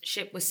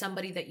relationship with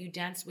somebody that you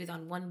danced with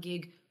on one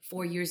gig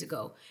 4 years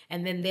ago.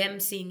 And then them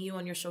seeing you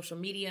on your social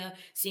media,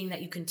 seeing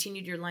that you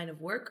continued your line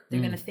of work,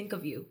 they're going to think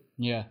of you.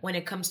 Yeah. When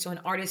it comes to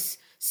an artist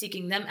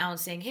seeking them out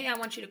saying, hey, I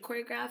want you to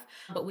choreograph,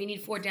 but we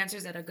need 4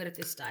 dancers that are good at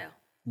this style.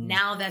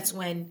 Now that's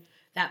when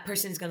that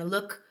person's going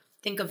to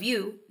think of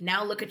you,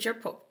 now look at your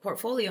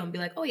portfolio and be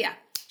like, oh yeah,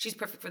 she's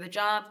perfect for the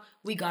job.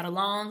 We got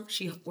along.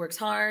 She works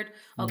hard.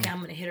 Okay, I'm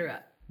going to hit her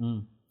up.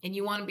 And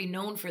you want to be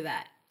known for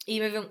that.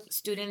 Even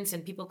students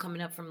and people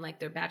coming up from like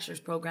their bachelor's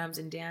programs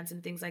in dance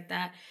and things like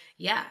that.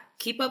 Yeah,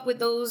 keep up with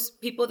those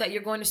people that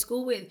you're going to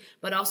school with,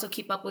 but also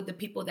keep up with the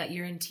people that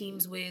you're in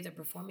teams with or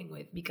performing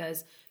with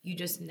because you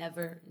just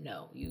never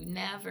know. You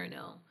never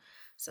know.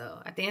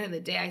 So at the end of the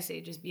day, I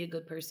say just be a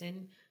good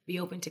person. Be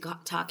open to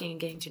talking and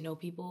getting to know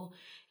people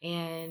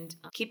and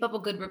keep up a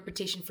good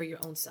reputation for your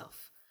own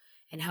self.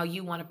 and how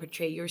you want to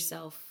portray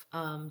yourself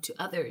to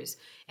others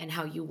and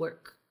how you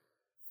work.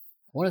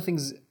 One of the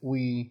things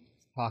we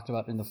talked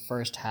about in the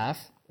first half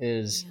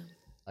is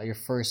your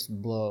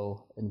first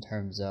blow in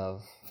terms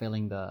of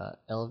failing the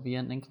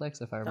LVN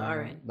NCLEX, if I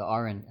remember. The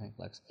RN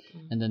NCLEX.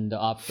 And then the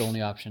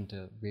only option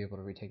to be able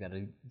to retake that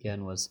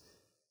again was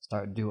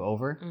do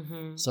over.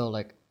 So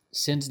like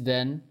since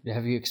then,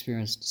 have you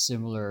experienced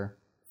similar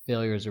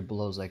failures or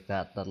blows like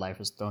that life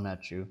has thrown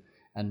at you?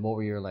 And what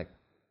were your like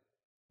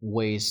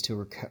ways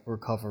to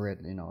recover it,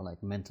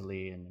 like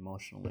mentally and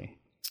emotionally?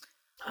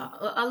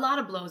 A lot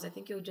of blows. I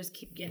think you'll just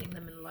keep getting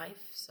them in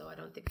life. So I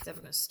don't think it's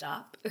ever going to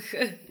stop.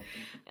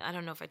 I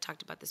don't know if I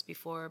talked about this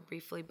before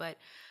briefly, but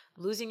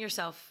losing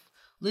yourself,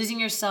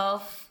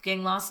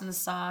 getting lost in the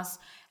sauce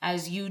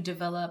as you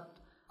develop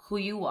who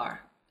you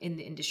are in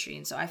the industry.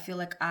 And so I feel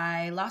like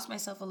I lost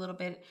myself a little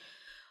bit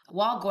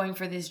while going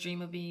for this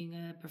dream of being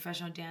a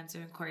professional dancer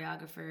and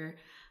choreographer.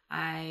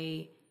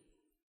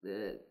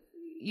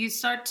 You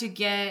start to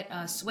get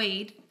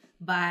swayed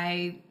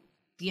by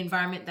the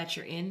environment that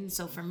you're in.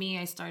 So for me,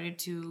 I started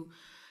to,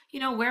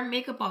 wear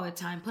makeup all the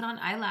time, put on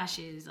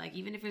eyelashes, like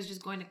even if it was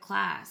just going to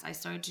class. I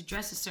started to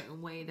dress a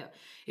certain way that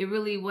it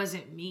really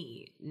wasn't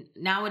me.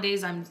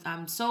 Nowadays,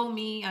 I'm so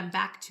me, I'm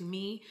back to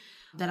me,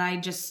 that I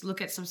just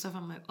look at some stuff,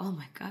 I'm like, oh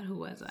my God, who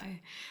was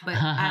I? But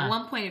at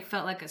one point, it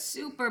felt like a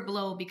super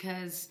blow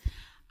because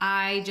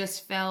I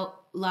just felt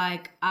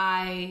like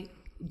I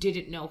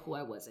didn't know who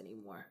I was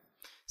anymore.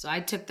 So I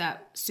took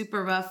that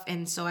super rough,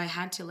 and so I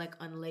had to like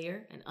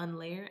unlayer.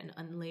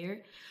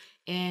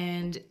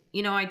 And,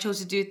 I chose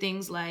to do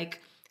things like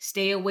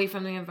stay away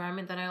from the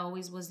environment that I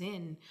always was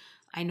in.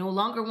 I no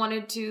longer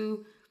wanted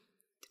to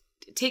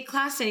take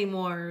class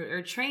anymore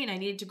or train. I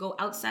needed to go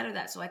outside of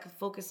that so I could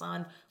focus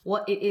on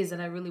what it is that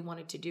I really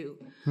wanted to do.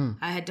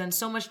 I had done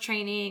so much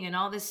training and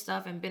all this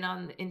stuff and been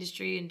on the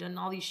industry and done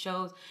all these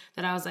shows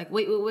that I was like,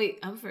 wait,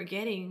 I'm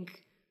forgetting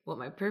what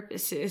my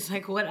purpose is,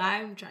 like what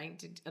I'm trying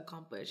to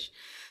accomplish.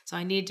 So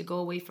I needed to go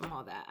away from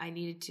all that.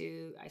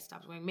 I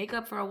stopped wearing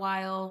makeup for a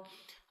while.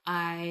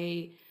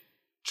 I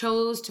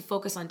chose to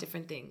focus on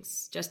different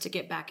things just to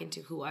get back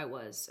into who I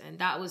was.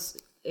 And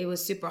it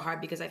was super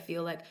hard because I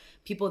feel like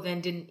people then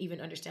didn't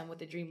even understand what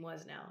the dream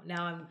was now.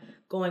 Now I'm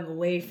going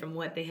away from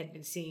what they had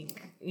been seeing,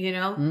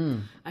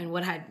 and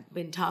what I'd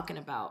been talking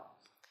about.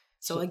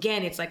 So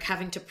again, it's like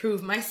having to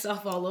prove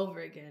myself all over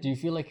again. Do you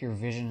feel like your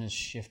vision has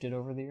shifted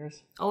over the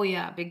years? Oh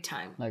yeah, big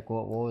time. Like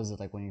what was it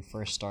like when you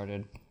first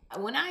started?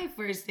 When I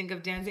first think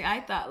of dancing,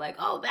 I thought like,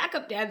 oh,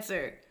 backup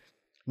dancer.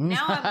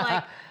 Now I'm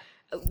like,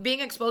 being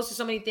exposed to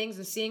so many things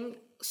and seeing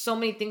so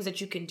many things that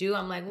you can do.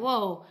 I'm like,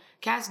 whoa,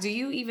 Cass, do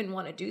you even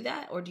want to do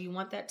that? Or do you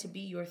want that to be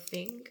your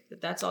thing?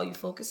 That's all you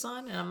focus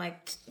on? And I'm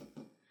like,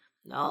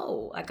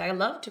 no, like I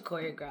love to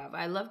choreograph.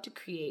 I love to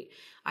create.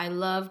 I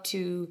love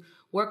to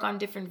work on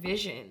different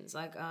visions.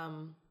 Like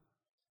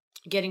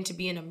getting to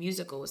be in a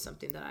musical was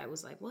something that I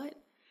was like, what?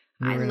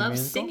 I love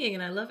singing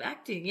and I love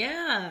acting.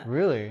 Yeah.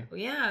 Really?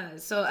 Yeah.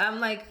 So I'm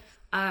like,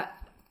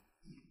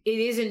 it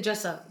isn't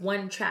just a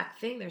one track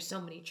thing. There's so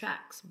many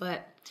tracks,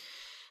 but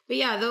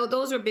yeah,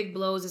 those are big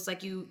blows. It's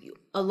like you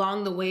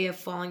along the way of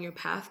following your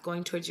path,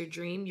 going towards your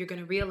dream, you're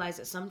going to realize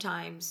that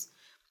sometimes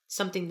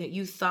something that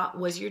you thought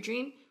was your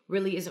dream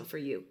really isn't for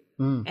you.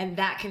 And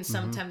that can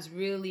sometimes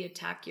really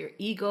attack your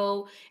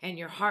ego and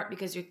your heart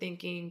because you're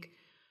thinking,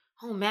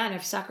 oh man,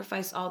 I've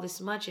sacrificed all this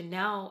much. And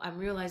now I'm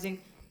realizing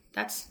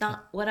that's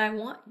not what I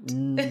want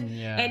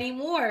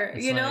anymore,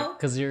 it's know?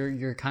 Because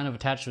you're kind of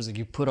attached to it. Like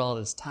you put all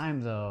this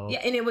time though.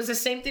 Yeah, and it was the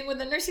same thing with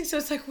the nursing. So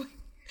it's like, wait,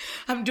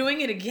 I'm doing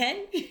it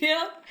again,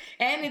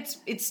 And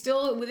it's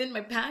still within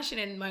my passion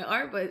and my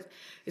art, but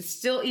it's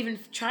still even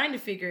trying to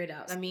figure it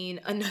out. I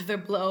mean, another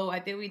blow, I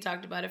think we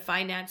talked about it,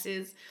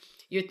 finances.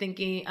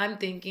 I'm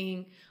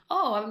thinking,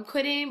 oh, I'm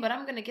quitting, but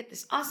I'm going to get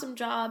this awesome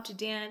job to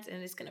dance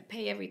and it's going to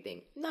pay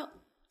everything. No.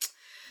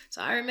 So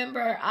I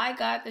remember I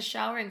got the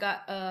shower and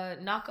got a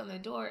knock on the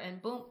door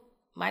and boom,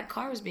 my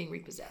car was being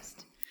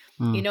repossessed.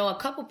 A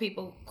couple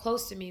people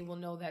close to me will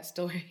know that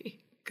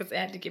story because they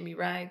had to give me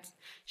rides.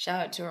 Shout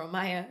out to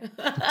Romaya.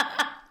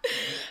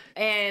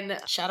 And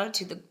shout out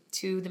to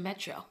the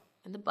metro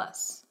and the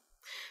bus.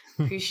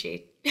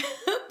 Appreciate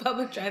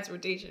public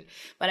transportation.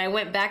 But I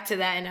went back to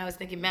that and I was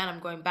thinking, man, I'm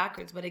going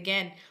backwards. But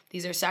again,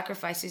 these are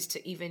sacrifices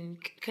to even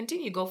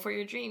continue, go for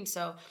your dreams.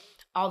 So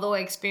although I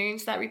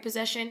experienced that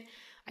repossession,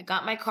 I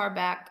got my car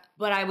back,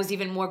 but I was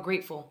even more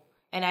grateful.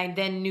 And I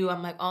then knew,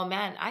 I'm like, oh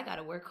man, I got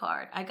to work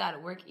hard. I got to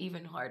work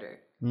even harder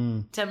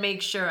to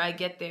make sure I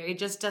get there. It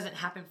just doesn't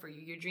happen for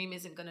you. Your dream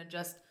isn't going to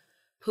just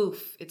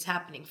poof, it's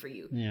happening for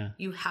you. Yeah.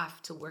 You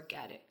have to work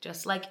at it,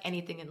 just like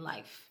anything in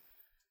life.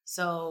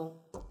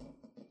 So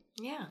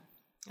yeah.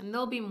 And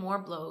there'll be more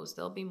blows.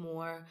 There'll be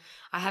more.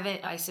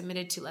 I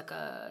submitted to like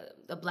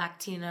the Black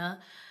Tina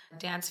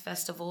Dance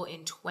Festival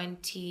in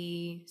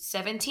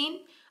 2017.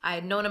 I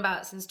had known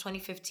about it since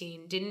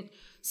 2015. Didn't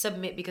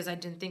submit because I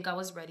didn't think I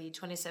was ready.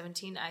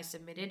 2017, I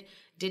submitted.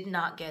 Did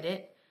not get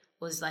it.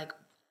 Was like,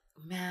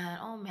 man,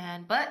 oh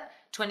man. But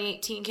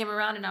 2018 came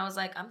around and I was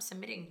like, I'm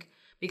submitting.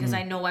 because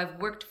I know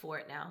I've worked for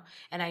it now,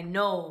 and I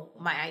know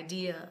my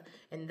idea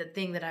and the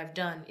thing that I've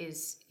done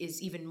is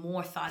even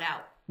more thought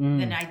out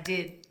than I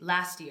did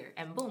last year,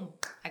 and boom,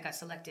 I got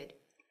selected.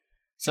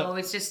 So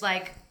it's just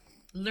like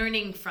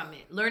learning from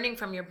it, learning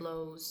from your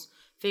blows,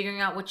 figuring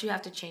out what you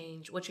have to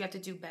change, what you have to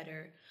do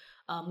better,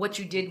 what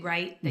you did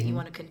right that you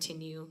want to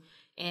continue,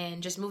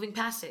 and just moving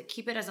past it.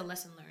 Keep it as a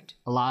lesson learned.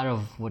 A lot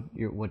of what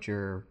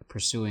you're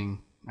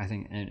pursuing, I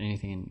think,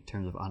 anything in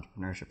terms of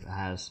entrepreneurship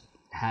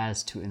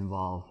has to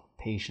involve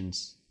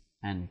patience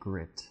and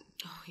grit.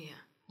 Oh yeah,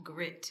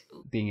 grit.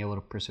 Being able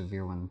to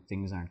persevere when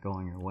things aren't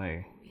going your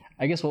way.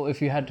 I guess, well,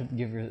 if you had to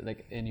give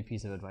any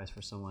piece of advice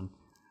for someone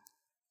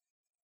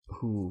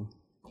who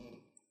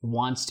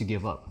wants to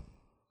give up,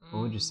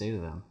 what would you say to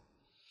them?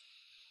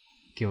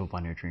 Give up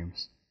on your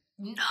dreams.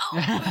 No.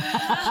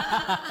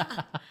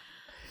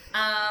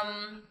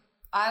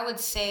 I would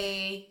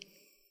say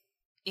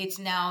it's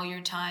now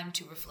your time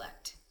to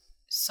reflect.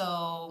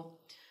 So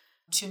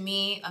to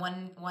me,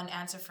 one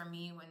answer for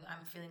me when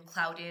I'm feeling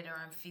clouded or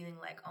I'm feeling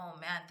like, oh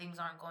man, things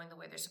aren't going the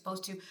way they're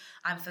supposed to,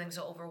 I'm feeling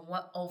so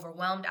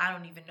overwhelmed, I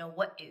don't even know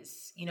what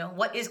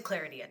is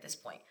clarity at this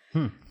point.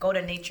 Go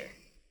to nature.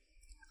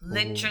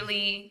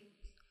 Literally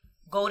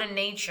go to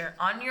nature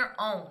on your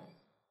own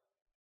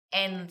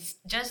and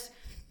just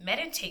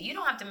meditate. You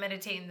don't have to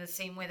meditate in the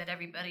same way that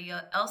everybody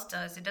else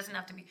does. It doesn't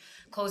have to be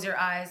close your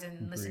eyes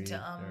and listen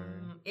to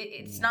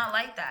it's not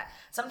like that.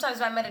 Sometimes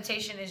my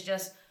meditation is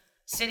just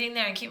sitting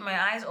there and keeping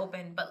my eyes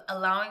open, but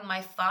allowing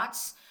my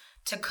thoughts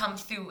to come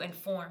through and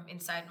form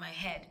inside my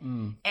head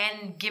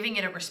and giving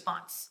it a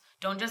response.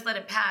 Don't just let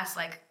it pass.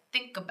 Like,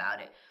 think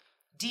about it.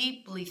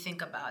 Deeply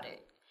think about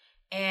it.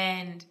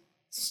 And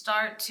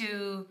start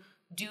to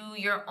do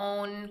your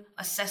own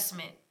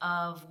assessment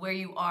of where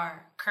you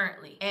are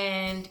currently.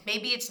 And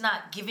maybe it's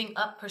not giving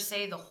up per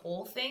se the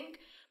whole thing,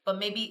 but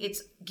maybe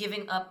it's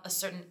giving up a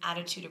certain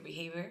attitude or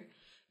behavior,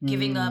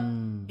 giving up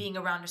being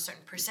around a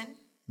certain person,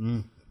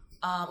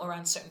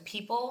 around certain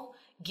people,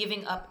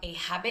 giving up a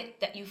habit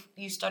that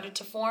you started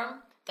to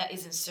form that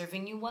isn't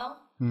serving you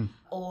well,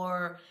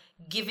 or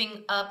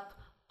giving up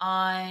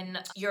on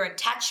your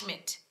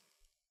attachment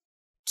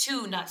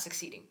to not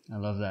succeeding. I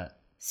love that.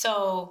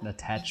 So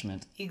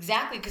attachment.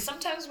 Exactly, because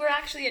sometimes we're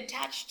actually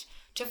attached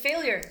to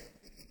failure.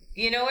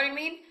 You know what I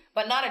mean?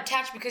 But not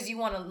attached because you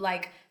want to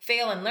like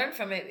fail and learn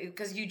from it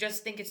because you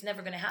just think it's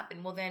never going to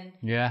happen. Well, then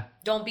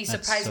don't be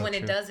surprised when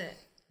it doesn't.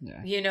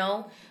 Yeah. You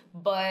know?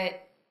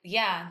 But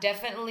yeah,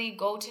 definitely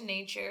go to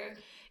nature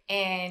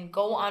and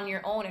go on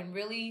your own and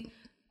really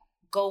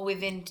go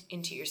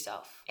into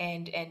yourself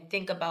and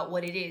think about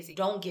what it is.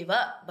 Don't give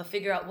up, but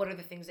figure out what are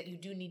the things that you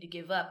do need to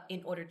give up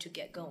in order to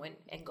get going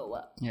and go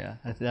up. Yeah,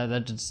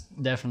 that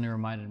just definitely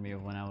reminded me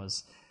of when I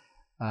was,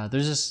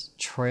 there's this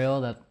trail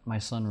that my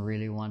son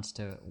really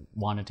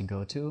wanted to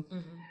go to.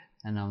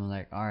 And I'm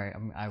like, all right,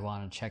 I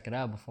want to check it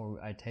out before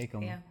I take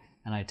him. Yeah.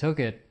 And I took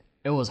it.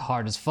 It was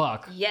hard as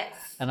fuck. Yes.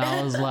 And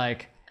I was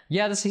like,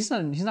 yeah, he's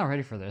not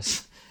ready for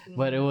this.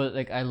 But it was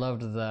like, I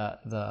loved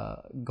the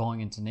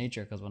going into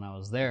nature because when I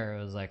was there,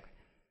 it was like,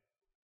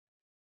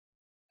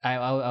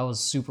 I was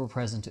super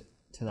present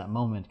to that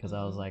moment because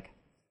I was like,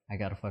 I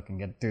gotta fucking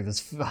get through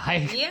this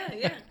hike.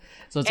 Yeah.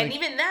 So it's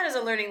even that is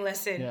a learning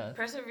lesson. Yeah.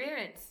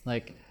 Perseverance.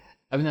 Like,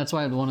 I mean, that's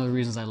why one of the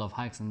reasons I love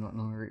hikes and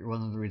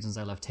one of the reasons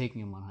I love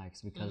taking him on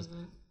hikes because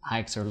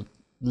hikes are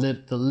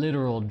the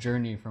literal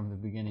journey from the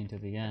beginning to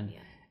the end,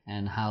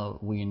 and how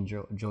we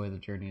enjoy the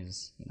journey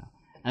is, you know.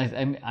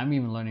 And I'm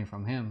even learning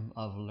from him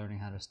of learning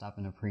how to stop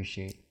and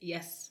appreciate.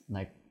 Yes.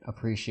 Like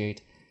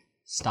appreciate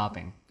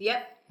stopping.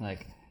 Yep.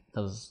 Like,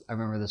 because I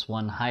remember this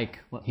one hike.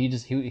 Well, he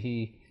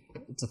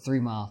it's a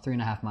 3.5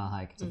 mile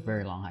hike. It's a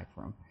very long hike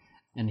for him.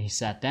 And he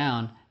sat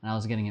down, and I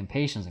was getting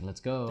impatient. Like,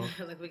 let's go.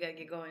 Like, we gotta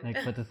get going.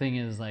 Like, but the thing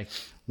is, like,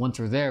 once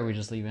we're there, we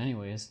just leave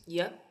anyways.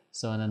 Yep.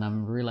 So then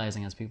I'm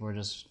realizing as people are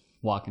just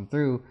walking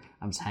through,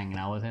 I'm just hanging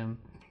out with him,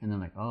 and then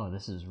like, oh,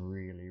 this is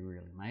really,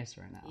 really nice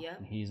right now. Yep.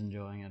 And he's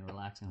enjoying it,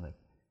 relaxing. I'm like,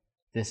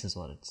 this is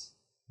what it's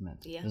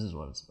meant. Yeah. This is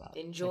what it's about.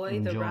 Enjoy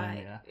the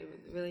ride. Yeah. It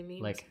really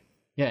means. Like,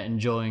 yeah,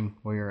 enjoying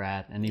where you're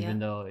at, and even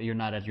though you're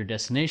not at your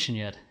destination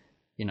yet,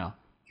 you know,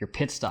 your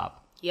pit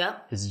stop.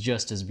 Yep. Is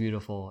just as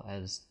beautiful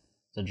as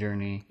the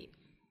journey,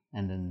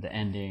 and then the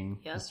ending.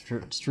 Yep.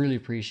 It's really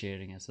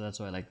appreciating it. So that's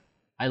why, like,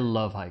 I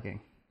love hiking.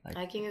 Like,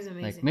 hiking is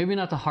amazing. Like, maybe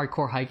not the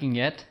hardcore hiking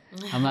yet.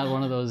 I'm not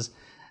one of those.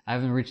 I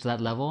haven't reached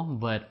that level,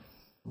 but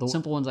the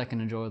simple ones I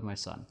can enjoy with my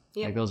son.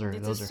 Yeah. Like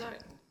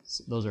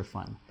those are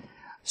fun.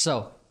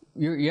 So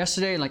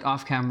yesterday, like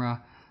off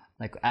camera,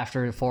 like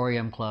after the 4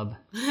 a.m. club,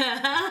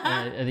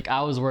 I think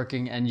I was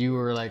working and you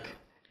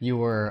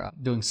were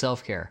doing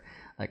self-care.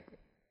 Like,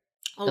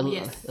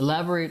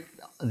 elaborate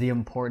the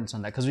importance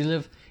on that, because we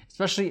live,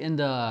 especially in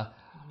the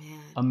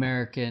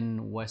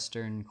American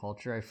Western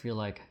culture, I feel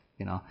like,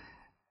 you know,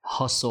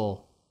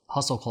 hustle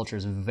culture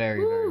is very,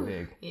 very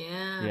big.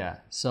 Yeah. Yeah.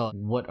 So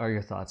what are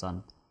your thoughts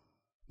on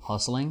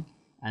hustling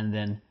and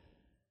then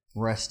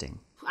resting?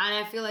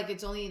 And I feel like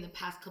it's only in the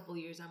past couple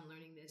years I'm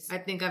learning this. I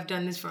think I've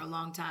done this for a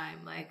long time.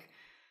 Like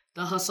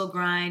the hustle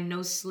grind,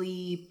 no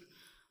sleep,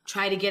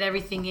 try to get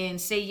everything in,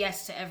 say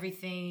yes to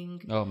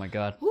everything. Oh my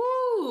God.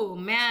 Woo,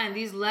 man,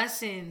 these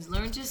lessons.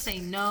 Learn to say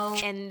no.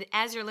 And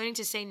as you're learning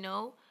to say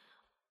no,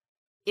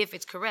 if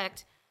it's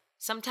correct,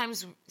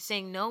 sometimes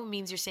saying no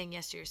means you're saying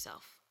yes to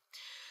yourself.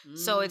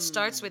 So it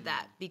starts with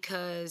that,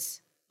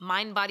 because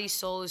mind, body,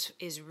 soul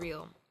is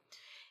real.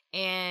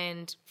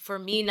 And for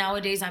me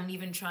nowadays, I'm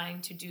even trying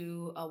to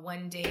do a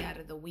 1 day out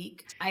of the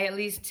week. I at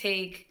least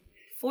take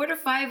 4 to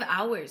 5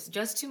 hours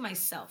just to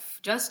myself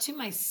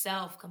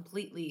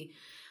completely.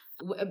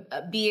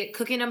 Be it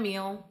cooking a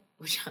meal,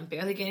 which I'm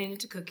barely getting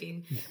into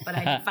cooking, but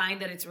I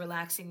find that it's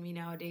relaxing me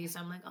nowadays.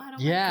 I'm like, oh, I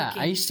don't like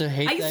cooking. I used to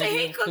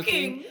hate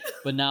cooking.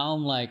 But now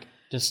I'm like,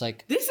 just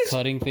like This is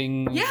cutting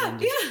things. Yeah.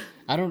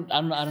 I don't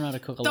know how to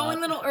cook a lot.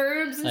 Throwing little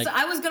herbs. And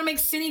I was gonna make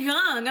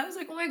sinigang. I was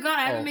like, oh my God,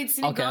 I haven't made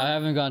sinigang. Okay, I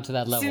haven't gone to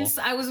that level since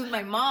I was with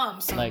my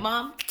mom. So Like-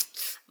 Mom,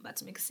 I'm about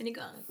to make a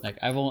sinigang. Like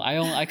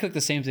I cook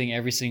the same thing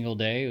every single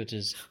day, which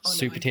is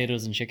sweet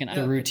potatoes and chicken.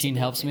 The routine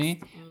helps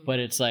me, but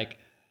it's like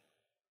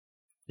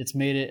it's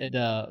made it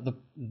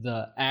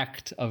the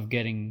act of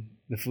getting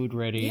the food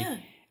ready and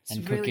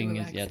really cooking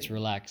relaxing. it's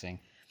relaxing.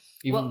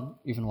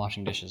 Even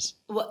washing dishes.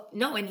 Well,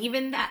 no, and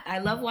even that, I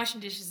love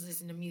washing dishes and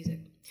listening to music.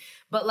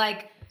 But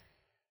like,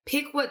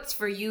 pick what's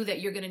for you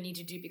that you're going to need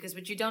to do, because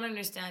what you don't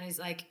understand is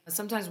like,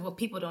 sometimes what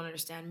people don't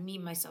understand, me,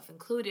 myself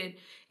included,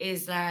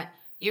 is that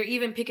you're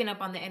even picking up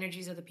on the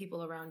energies of the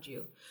people around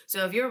you.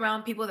 So if you're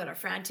around people that are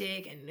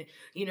frantic and,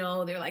 you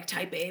know, they're like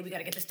type A, we got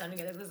to get this done,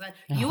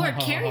 you are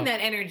carrying that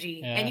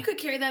energy. And you could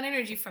carry that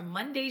energy from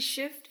Monday's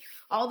shift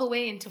all the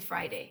way into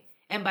Friday.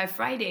 And by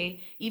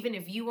Friday, even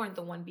if you weren't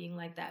the one being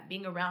like that,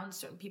 being around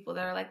certain people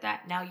that are like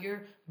that, now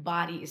your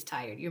body is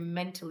tired. You're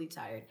mentally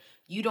tired.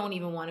 You don't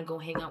even want to go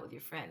hang out with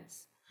your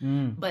friends.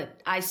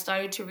 But I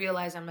started to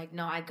realize, I'm like,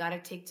 no, I got to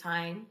take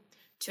time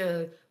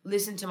to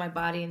listen to my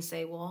body and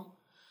say, well,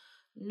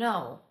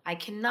 no, I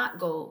cannot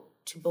go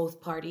to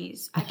both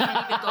parties.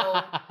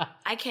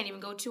 I can't even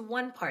go to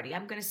one party.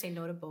 I'm going to say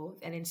no to both.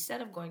 And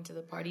instead of going to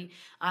the party,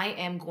 I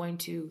am going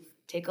to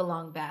take a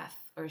long bath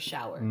or a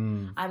shower.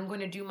 I'm going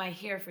to do my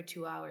hair for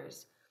 2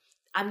 hours.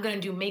 I'm going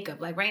to do makeup.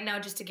 Like right now,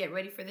 just to get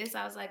ready for this,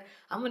 I was like,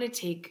 I'm going to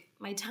take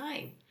my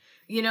time.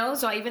 You know?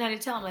 So I even had to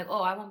tell him like,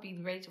 oh, I won't be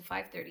ready till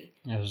 5:30.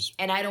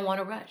 And I don't want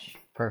to rush.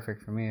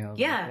 Perfect for me.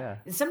 Yeah.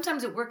 And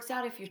sometimes it works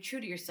out if you're true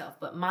to yourself,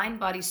 but mind,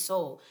 body,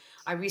 soul.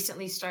 I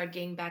recently started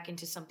getting back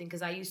into something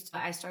because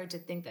I started to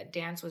think that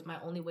dance was my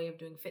only way of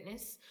doing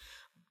fitness,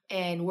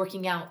 and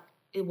working out,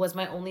 it was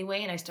my only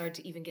way, and I started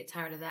to even get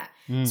tired of that.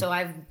 So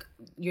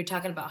you're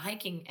talking about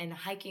hiking, and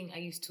hiking I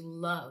used to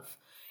love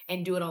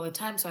and do it all the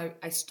time. So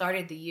I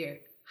started the year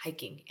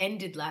hiking,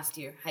 ended last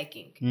year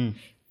hiking.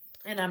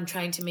 And I'm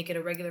trying to make it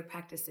a regular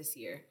practice this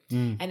year.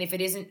 And if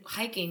it isn't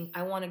hiking,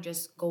 I want to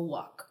just go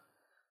walk.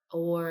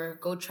 Or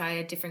go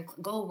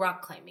go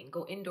rock climbing,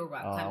 go indoor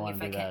rock climbing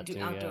if I can't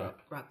do outdoor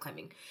rock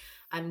climbing.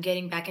 I'm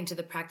getting back into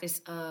the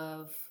practice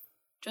of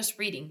just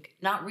reading.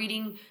 Not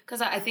reading,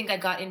 because I think I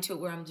got into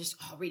it where I'm just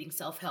reading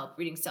self-help.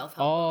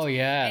 Oh,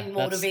 yeah. And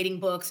motivating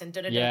books and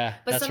da-da-da. Yeah,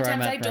 but that's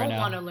sometimes I don't right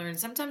want to learn.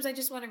 Sometimes I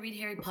just want to read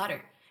Harry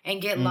Potter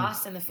and get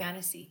lost in the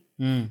fantasy.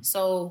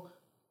 So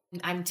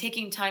I'm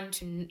taking time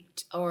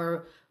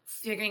or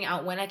figuring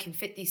out when I can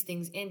fit these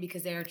things in,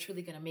 because they are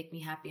truly going to make me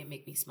happy and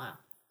make me smile.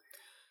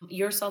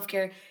 Your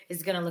self-care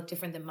is going to look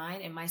different than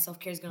mine, and my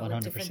self-care is going to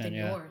look different than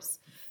yours.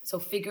 So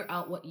figure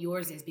out what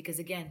yours is, because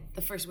again,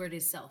 the first word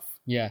is self.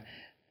 Yeah.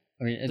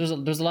 I mean,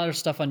 there's a lot of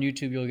stuff on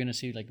YouTube you're going to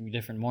see, like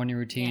different morning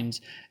routines,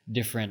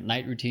 different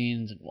night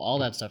routines, all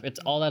that stuff. It's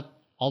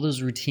all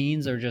those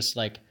routines are just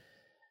like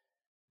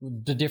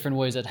the different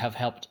ways that have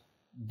helped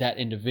that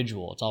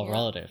individual. It's all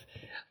relative.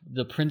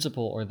 The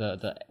principle or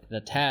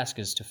the task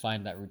is to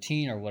find that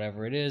routine or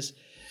whatever it is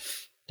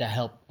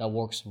that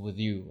works with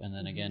you. And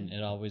then again,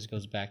 it always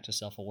goes back to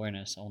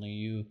self-awareness. Only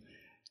you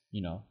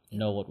know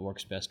what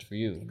works best for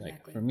you. Exactly.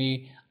 Like for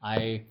me,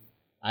 I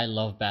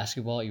love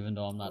basketball, even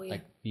though I'm not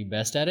like the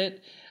best at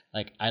it.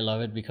 Like I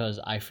love it because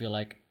I feel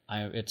like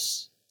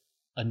it's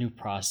a new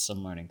process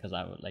I'm learning, because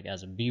I would, like,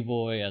 as a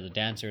b-boy, as a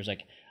dancer, it's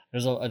like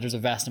there's a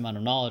vast amount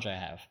of knowledge I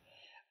have,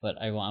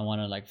 but I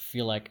want to like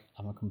feel like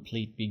I'm a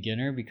complete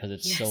beginner, because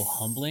it's so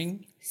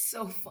humbling.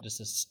 So fun.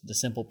 Just the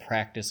simple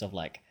practice of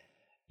like,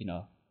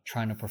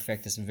 trying to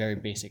perfect this very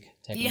basic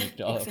technique,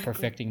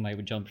 perfecting my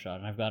jump shot.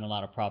 And I've gotten a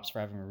lot of props for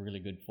having a really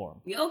good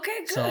form. Okay,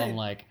 good. So I'm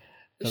like,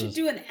 we should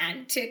do an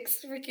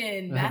antics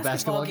freaking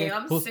basketball game.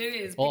 I'm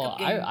serious.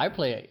 I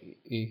play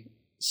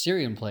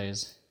Syrian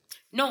plays.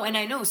 No, and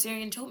I know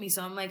Syrian told me,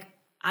 so I'm like,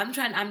 I'm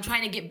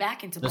trying to get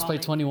back into Let's balling.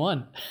 play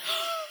 21.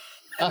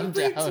 I'm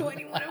down.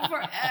 21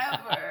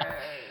 forever.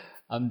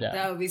 I'm down.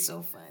 That would be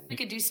so fun. We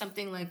could do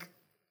something like,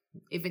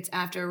 if it's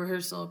after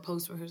rehearsal,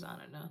 post rehearsal, I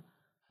don't know.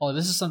 Oh,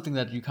 this is something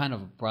that you kind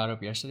of brought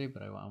up yesterday,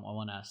 but I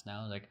want to ask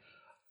now. Like,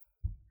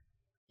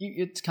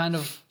 it's kind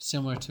of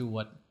similar to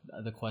what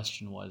the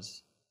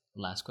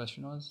last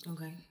question was.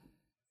 Okay.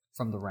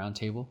 From the round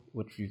table,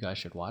 which you guys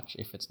should watch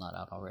if it's not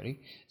out already.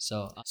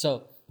 So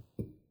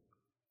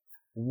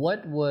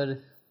what do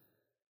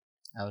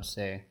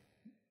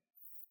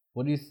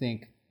you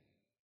think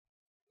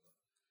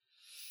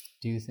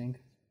Do you think?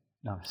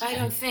 No, I'm just I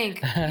kidding. don't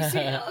think. You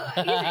see,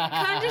 you're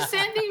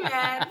condescending,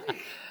 man.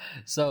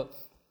 So,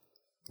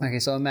 okay,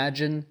 so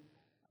imagine,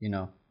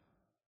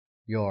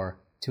 your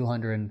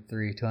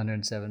 203,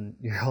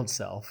 207-year-old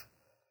self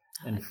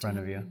in front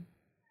of you.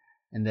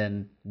 And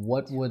then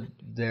what would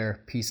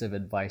their piece of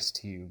advice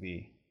to you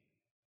be?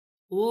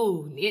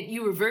 Ooh,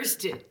 you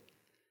reversed it.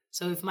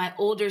 So if my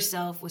older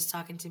self was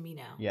talking to me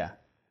now. Yeah.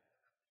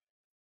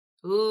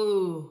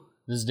 Ooh.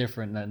 This is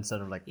different than instead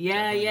of like...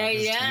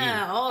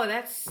 Yeah. Oh,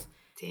 that's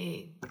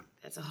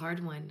a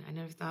hard one. I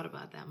never thought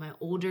about that. My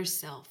older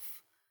self.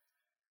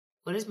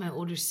 What is my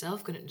older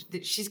self going to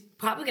do? She's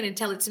probably going to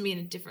tell it to me in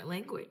a different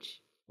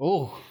language.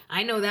 Oh.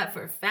 I know that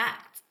for a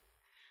fact.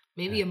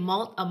 Maybe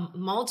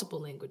multiple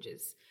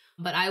languages.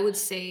 But I would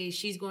say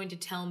she's going to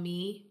tell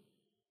me,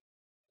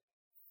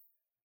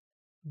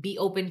 be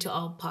open to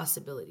all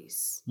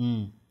possibilities.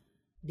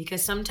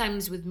 Because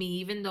sometimes with me,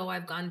 even though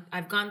I've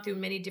gone through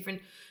many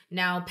different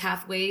now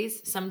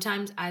pathways,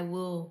 sometimes I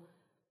will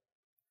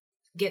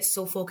get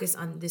so focused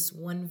on this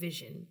one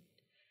vision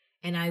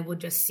and I will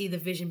just see the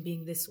vision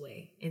being this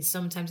way. And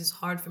sometimes it's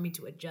hard for me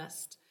to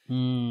adjust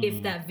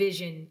if that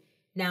vision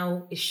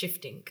now is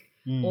shifting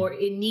or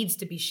it needs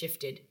to be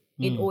shifted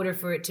in order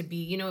for it to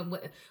be,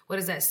 what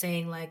is that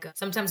saying? Like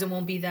sometimes it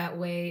won't be that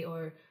way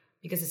or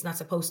because it's not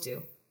supposed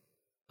to.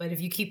 But if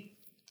you keep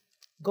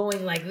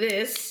going like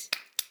this,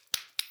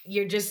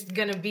 you're just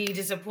going to be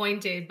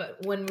disappointed.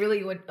 But when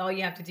really all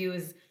you have to do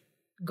is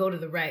go to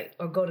the right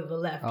or go to the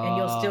left and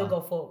you'll still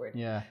go forward.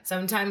 Yeah.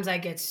 Sometimes I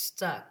get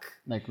stuck.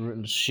 Like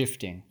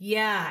shifting.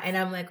 Yeah. And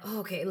I'm like, oh,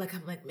 okay. Like,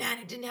 I'm like, man,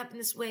 it didn't happen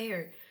this way.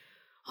 Or,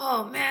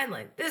 oh man,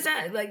 like this,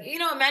 that. Like,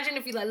 imagine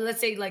if you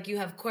let's say like you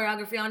have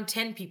choreography on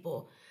 10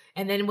 people.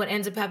 And then what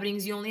ends up happening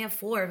is you only have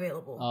 4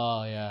 available.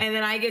 Oh, yeah. And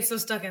then I get so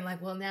stuck and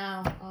like, well,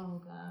 now,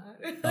 oh,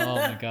 God. Oh,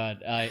 my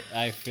God.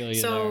 I feel you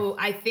So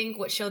there. I think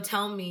what she'll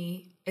tell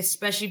me,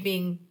 especially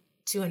being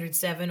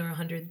 207 or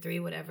 103,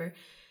 whatever,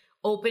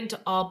 open to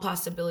all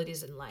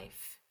possibilities in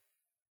life.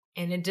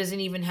 And it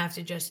doesn't even have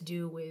to just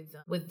do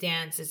with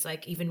dance. It's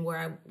like even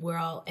where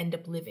I'll end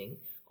up living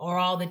or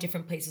all the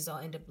different places I'll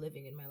end up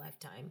living in my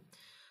lifetime.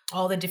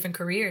 All the different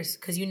careers.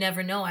 Because you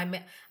never know.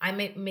 I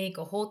may make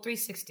a whole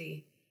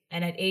 360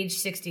 and at age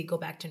 60 go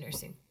back to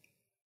nursing.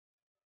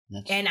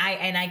 And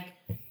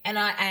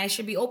I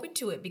should be open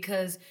to it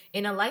because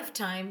in a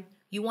lifetime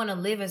you want to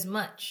live as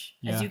much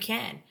as you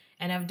can,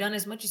 and I've done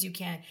as much as you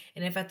can.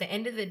 And if at the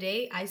end of the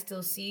day I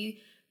still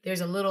see there's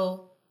a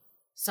little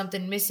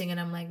something missing, and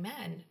I'm like,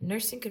 man,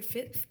 nursing could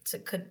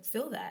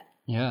fill that.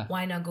 Yeah,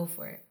 why not go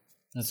for it?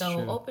 That's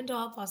so true. Open to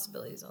all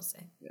possibilities, I'll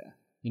say. Yeah.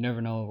 You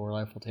never know where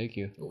life will take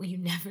you. You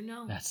never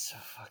know. That's so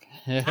fucking...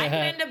 I could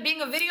end up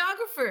being a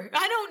videographer.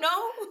 I don't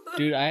know.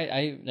 Dude,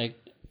 I like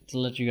to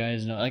let you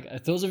guys know,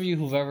 like those of you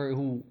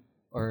who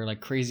are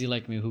like crazy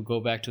like me, who go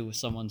back to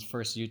someone's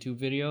first YouTube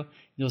video,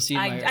 you'll see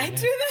I do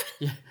that.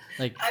 Yeah,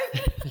 like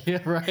yeah,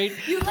 right.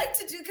 You like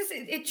to do because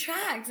it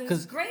tracks and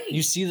it's great.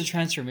 You see the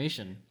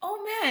transformation.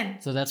 Oh man.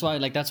 So that's why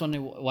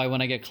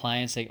when I get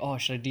clients say, "Oh,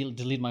 should I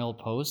delete my old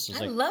posts?" It's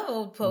I love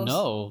old posts.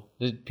 No,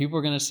 people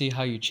are gonna see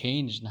how you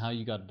changed and how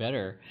you got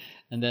better.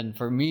 And then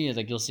for me, it's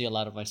like you'll see a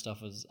lot of my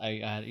stuff was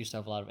I used to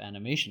have a lot of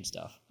animation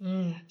stuff.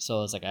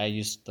 So it's like I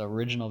used the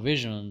original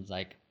vision.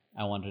 Like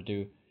I wanted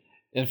to do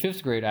in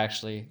 5th grade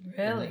actually.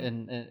 Really?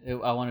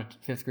 I wanted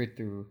 5th grade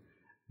through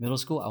middle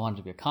school. I wanted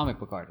to be a comic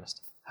book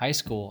artist. High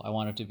school, I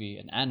wanted to be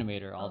an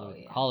animator all the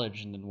way to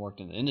college, and then worked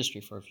in the industry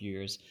for a few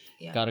years.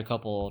 Yeah. Got a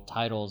couple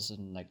titles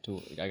and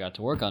I got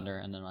to work under,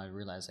 and then I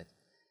realized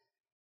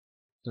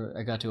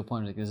I got to a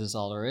point like, is this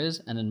all there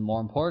is? And then more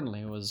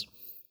importantly was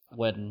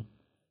when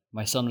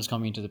my son was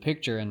coming into the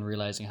picture and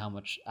realizing how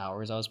much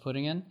hours I was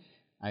putting in.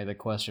 The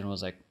question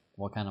was like,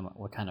 what kind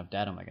of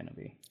dad am I going to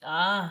be?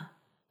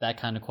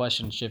 That kind of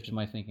question shifted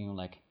my thinking.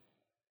 Like,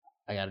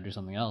 I got to do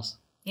something else.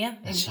 Yeah,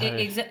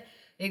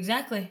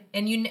 exactly.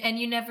 And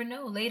you never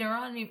know. Later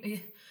on,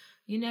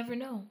 you never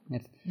know.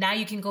 Now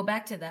you can go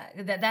back to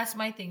that. That's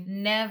my thing.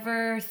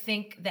 Never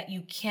think that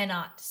you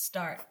cannot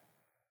start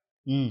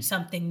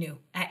something new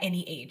at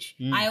any age.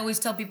 I always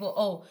tell people,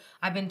 oh,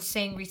 I've been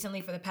saying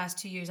recently for the past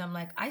 2 years, I'm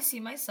like, I see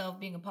myself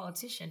being a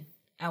politician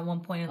at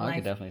one point in life. I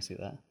could definitely see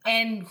that.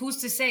 And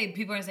who's to say?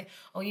 People are going to say,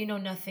 oh, you know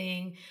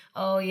nothing.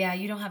 Oh, yeah,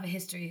 you don't have a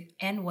history.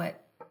 And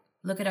what?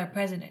 Look at our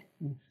president.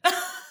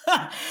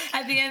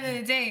 At the end of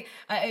the day,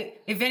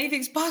 if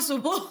anything's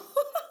possible,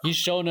 he's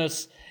shown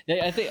us.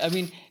 I'm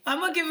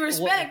gonna give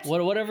respect.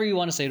 Whatever you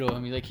want to say to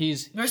him, like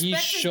he's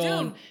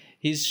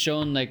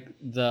shown like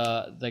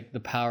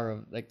the power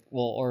of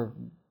or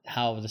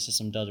how the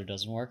system does or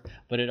doesn't work.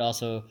 But it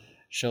also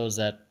shows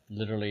that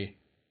literally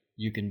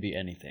you can be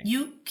anything.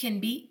 You can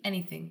be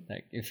anything.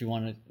 Like if you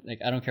want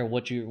to, I don't care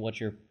what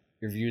your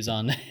views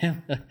on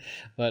him,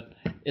 but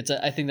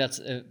I think that's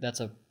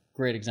a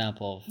great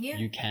example of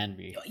you can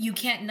be. You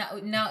can't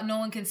now. No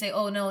one can say,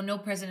 "Oh no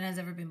president has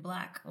ever been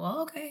black."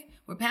 Well, okay,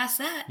 we're past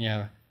that.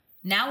 Yeah.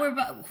 Now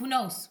who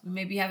knows? We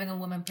may be having a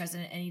woman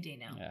president any day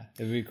now. Yeah,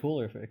 it'd be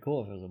cooler if it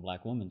was a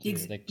black woman too.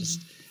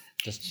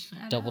 Just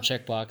double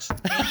check box.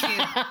 Thank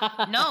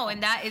you. No,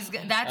 and that's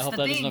I hope the that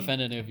thing. doesn't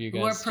offend any of you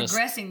guys. We're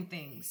progressing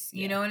things.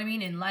 You know what I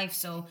mean, in life.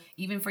 So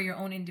even for your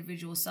own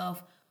individual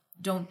self,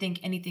 don't think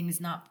anything is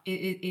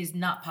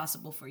not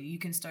possible for you. You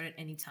can start at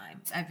any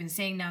time. I've been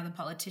saying now the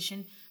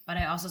politician, but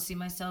I also see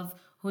myself.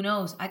 Who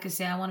knows? I could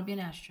say I want to be an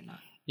astronaut.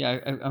 Yeah,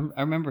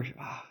 I remember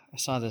I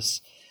saw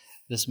this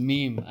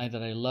meme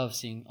that I love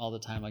seeing all the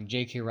time. Like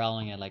J.K.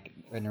 Rowling at like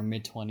in her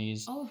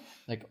mid-20s,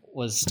 like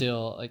was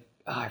still like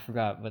I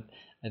forgot, but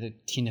I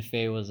think Tina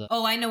Fey was.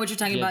 I know what you're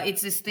talking about.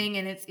 It's this thing,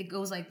 and it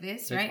goes like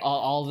this, like right?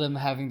 All of them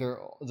having their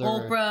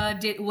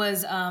Oprah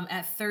was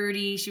at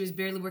 30. She was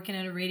barely working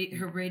at her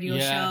radio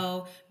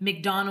show.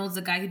 McDonald's,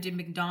 the guy who did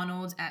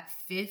McDonald's at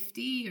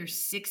 50 or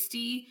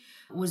 60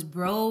 was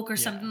broke or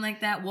something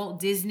like that. Walt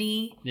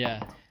Disney.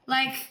 Yeah.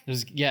 Like.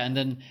 And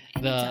then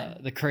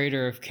the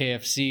creator of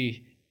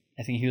KFC,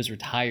 I think he was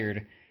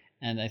retired.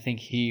 And I think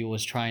he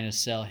was trying to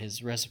sell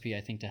his recipe, I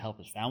think, to help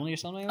his family or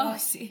something like that. I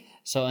see.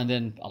 So, and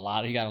then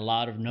he got a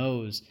lot of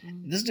no's.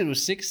 This dude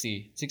was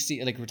 60,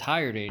 like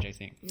retired age, I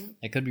think.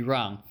 I could be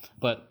wrong.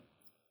 But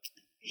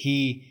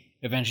he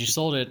eventually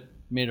sold it,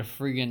 made a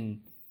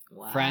friggin'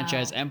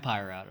 franchise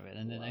empire out of it.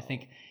 And then I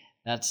think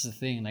that's the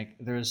thing. Like,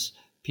 there's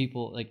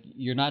people, like,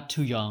 you're not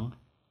too young.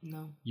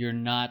 No. You're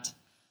not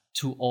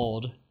too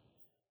old.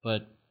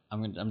 But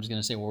I'm just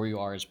going to say where you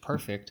are is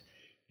perfect.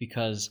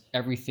 Because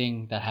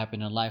everything that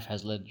happened in life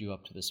has led you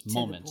up to this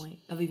moment. To the point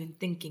of even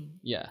thinking.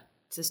 Yeah.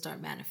 To start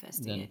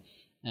manifesting it.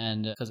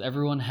 And because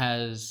everyone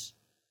has,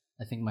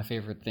 I think my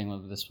favorite thing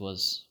of this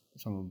was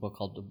from a book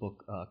called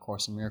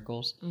Course in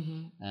Miracles.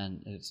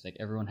 And it's like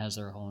everyone has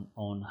their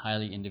own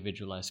highly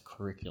individualized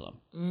curriculum.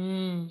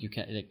 You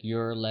can't, like,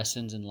 your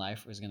lessons in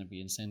life is going to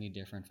be insanely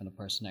different from the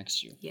person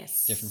next to you.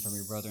 Yes. Different from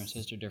your brother and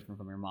sister, different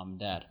from your mom and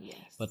dad. Yes.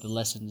 But the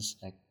lessons,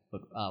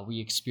 but we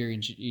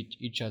experience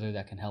each other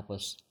that can help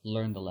us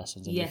learn the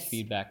lessons and the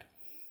feedback.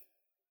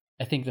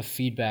 I think the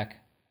feedback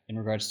in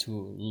regards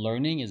to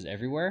learning is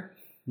everywhere,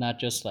 not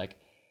just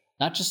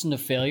in the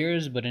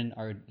failures, but in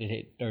our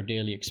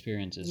daily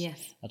experiences.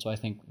 Yes. That's why I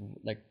think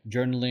like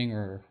journaling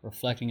or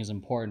reflecting is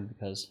important,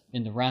 because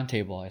in the round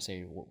table I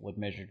say what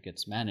measured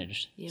gets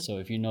managed. Yep. So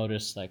if you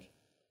notice like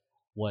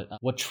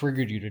what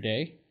triggered you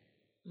today,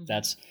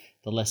 that's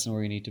the lesson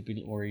where you need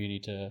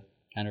to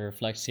kind of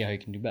reflect, see how you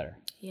can do better.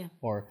 Yeah.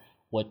 Or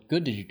what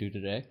good did you do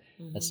today?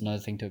 That's another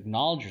thing to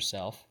acknowledge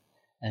yourself.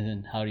 And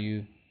then how do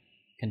you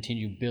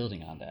continue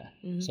building on that?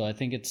 So I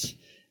think it's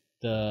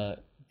the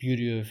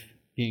beauty of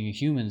being a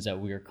human is that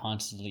we are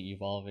constantly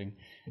evolving.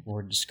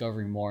 We're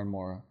discovering more and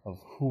more of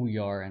who we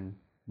are and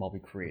what we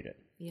created.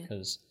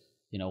 Because,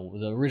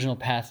 the original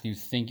path you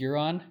think you're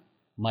on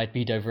might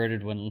be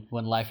diverted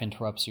when life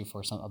interrupts you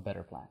for a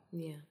better plan.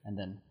 Yeah.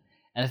 And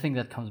I think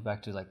that comes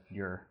back to like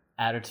your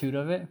attitude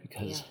of it,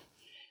 because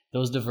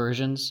those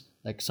diversions,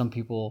 like some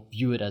people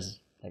view it as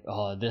like,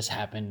 oh, this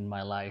happened in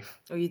my life,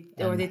 or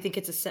they think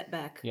it's a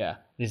setback. Yeah,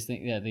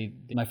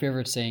 my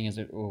favorite saying is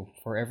that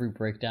for every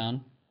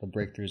breakdown, the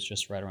breakthrough is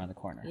just right around the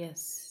corner.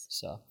 Yes.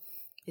 So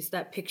it's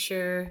that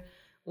picture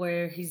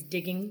where he's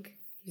digging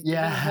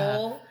a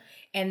hole,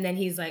 and then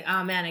he's like,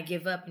 oh man, I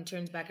give up, and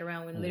turns back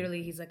around when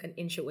literally he's like an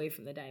inch away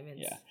from the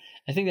diamonds. Yeah,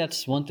 I think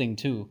that's one thing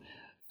too.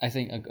 I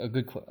think a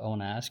good I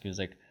want to ask you is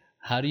like,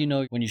 how do you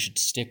know when you should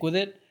stick with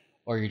it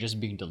or you're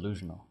just being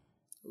delusional?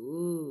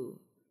 Ooh.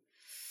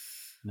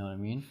 You know what I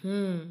mean?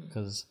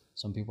 Because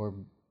some people are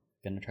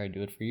going to try to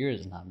do it for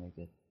years and not make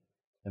it.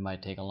 It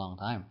might take a long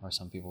time, or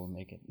some people will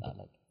make it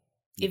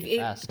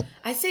fast.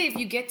 I say if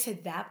you get to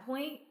that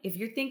point, if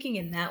you're thinking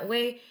in that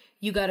way,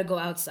 you got to go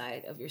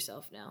outside of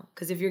yourself now.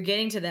 Because if you're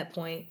getting to that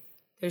point,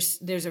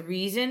 there's a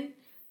reason.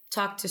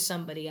 Talk to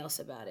somebody else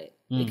about it.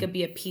 It could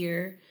be a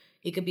peer.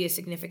 It could be a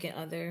significant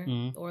other.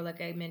 Or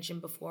like I mentioned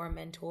before, a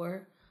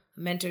mentor. A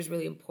mentor is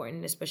really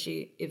important,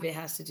 especially if it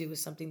has to do with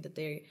something that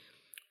they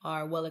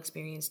are well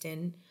experienced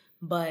in.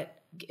 But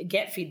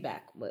get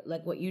feedback,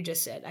 like what you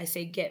just said. I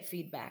say get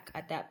feedback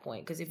at that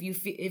point, because if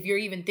you're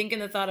even thinking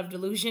the thought of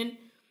delusion,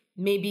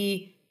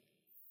 maybe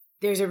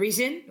there's a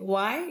reason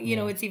why.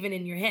 It's even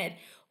in your head,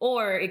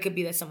 or it could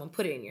be that someone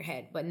put it in your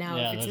head. But now,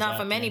 if it's not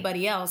from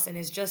anybody else and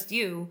it's just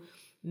you,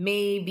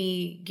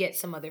 maybe get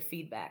some other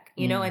feedback.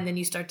 And then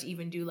you start to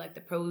even do like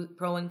the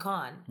pro and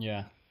con.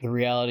 Yeah, the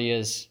reality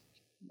is,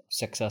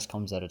 success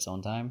comes at its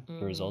own time.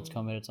 The results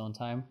come at its own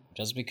time.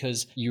 Just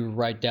because you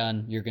write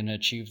down you're going to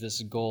achieve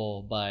this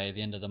goal by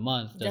the end of the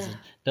month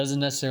doesn't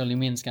necessarily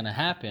mean it's going to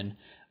happen.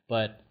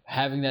 But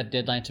having that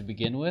deadline to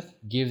begin with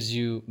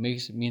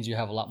means you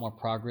have a lot more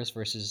progress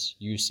versus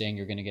you saying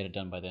you're going to get it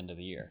done by the end of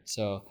the year.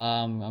 So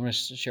I'm going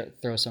to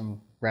throw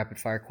some rapid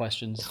fire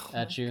questions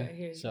at you.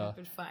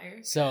 Rapid fire.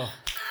 So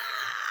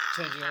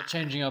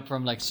changing up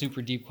from like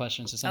super deep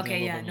questions to something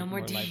a little bit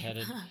more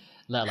lightheaded.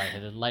 Not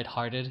lightheaded,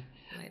 lighthearted.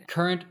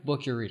 Current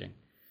book you're reading?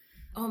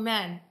 Oh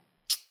man,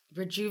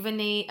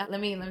 Rejuvenate.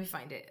 Let me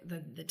find it.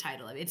 The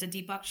title of it. It's a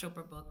Deepak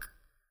Chopra book.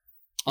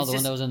 Oh, the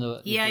one that was in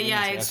the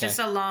It's just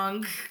a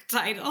long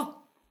title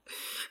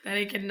that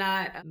I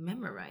cannot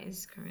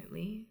memorize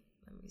currently.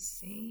 Let me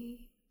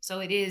see. So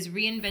it is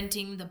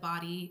Reinventing the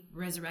Body,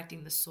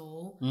 Resurrecting the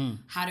Soul,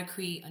 How to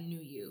Create a New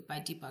You by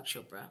Deepak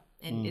Chopra.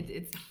 And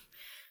it's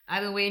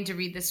I've been waiting to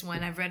read this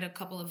one. I've read a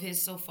couple of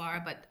his so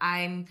far, but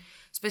I'm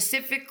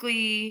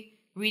specifically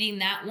reading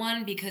that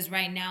one because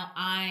right now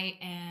I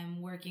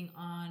am working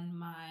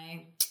on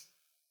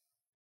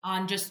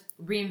just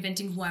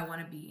reinventing who I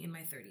want to be in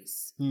my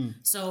 30s.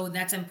 So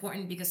that's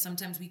important because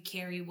sometimes we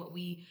carry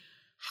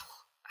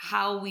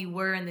how we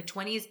were in the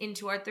 20s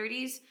into our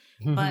 30s,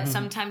 but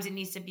sometimes it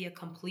needs to be a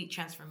complete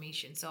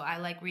transformation. So I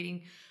like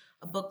reading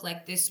a book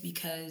like this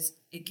because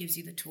it gives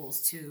you the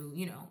tools to,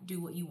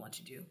 do what you want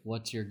to do.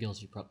 What's your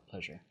guilty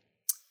pleasure?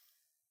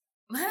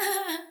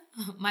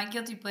 My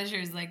guilty pleasure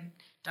is like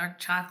dark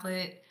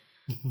chocolate.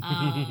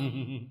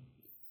 And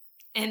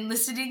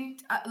listening,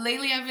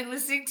 lately I've been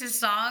listening to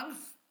songs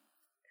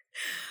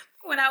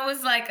when I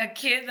was like a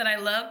kid that I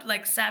loved,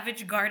 like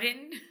Savage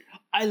Garden.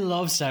 I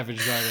love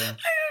Savage Garden. I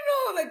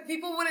don't know, like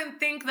people wouldn't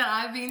think that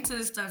I'd be into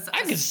this stuff. So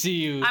I can see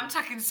you. I'm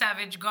talking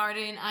Savage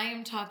Garden. I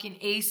am talking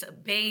Ace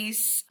of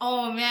Base.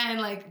 Oh man,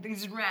 like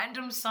these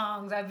random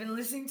songs. I've been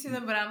listening to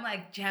them, but I'm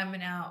like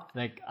jamming out.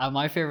 Like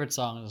my favorite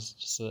song is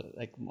just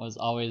was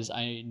always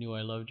 "I Knew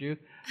I Loved You,"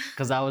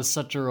 because I was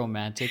such a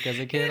romantic as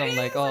a kid. I'm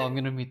like, oh, I'm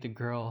gonna meet the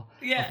girl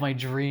of my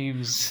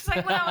dreams. It's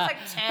like when I was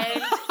like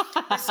 10.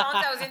 The songs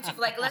I was into,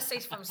 like, let's say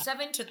from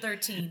 7 to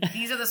 13.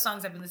 These are the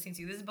songs I've been listening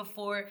to. This is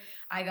before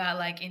I got,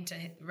 like, into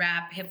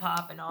rap,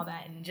 hip-hop, and all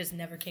that, and just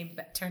never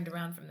turned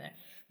around from there.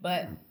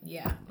 But,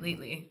 yeah,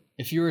 lately.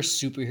 If you were a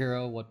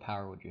superhero, what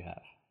power would you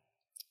have?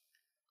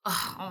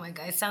 Oh my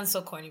God. It sounds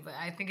so corny, but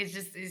I think it's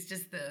just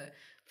the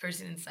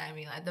person inside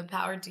me, like, the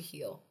power to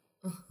heal.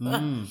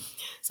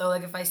 So,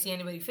 like, if I see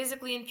anybody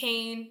physically in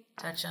pain,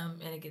 touch them,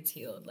 and it gets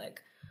healed.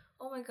 Like,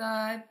 oh my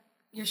God,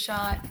 you're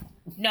shot.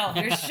 No,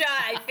 you're shot.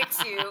 I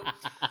fix you.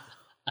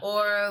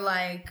 Or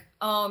like,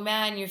 oh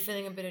man, you're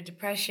feeling a bit of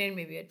depression,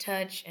 maybe a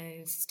touch, and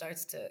it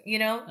starts to,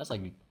 That's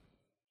like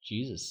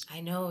Jesus.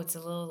 I know, it's a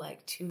little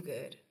like too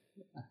good.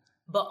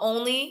 But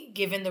only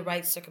given the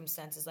right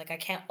circumstances. Like I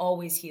can't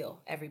always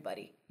heal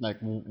everybody. Like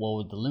what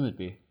would the limit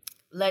be?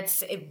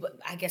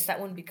 I guess that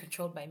wouldn't be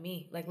controlled by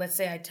me. Like let's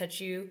say I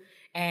touch you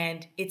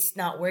and it's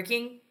not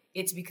working.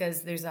 It's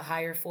because there's a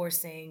higher force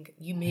saying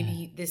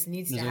this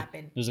needs to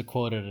happen. There's a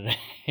quota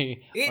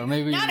today. Or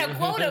maybe not a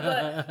quota,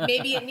 but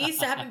maybe it needs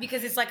to happen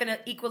because it's like an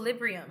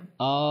equilibrium.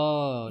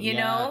 Oh, you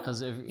know?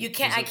 Because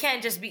I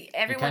can't just be,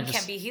 everyone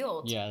can't be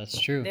healed. Yeah, that's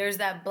true. There's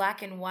that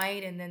black and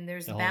white and then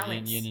there's the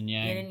balance. Yin and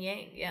yang. Yin and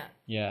yang, yeah.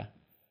 Yeah.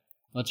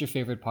 What's your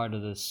favorite part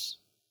of this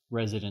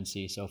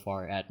residency so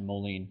far at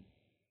Moline?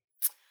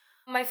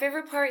 My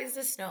favorite part is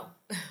the snow,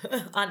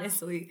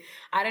 honestly.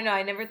 I don't know.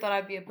 I never thought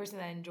I'd be a person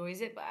that enjoys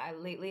it, but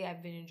lately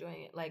I've been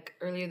enjoying it. Like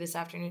earlier this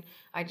afternoon,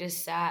 I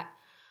just sat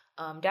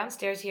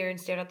downstairs here and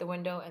stared out the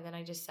window, and then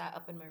I just sat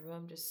up in my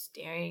room just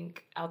staring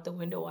out the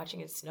window watching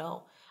it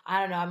snow. I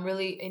don't know. I'm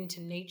really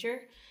into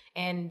nature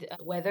and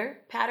weather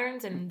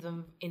patterns and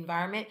the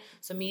environment.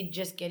 So me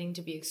just getting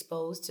to be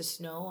exposed to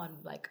snow on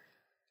like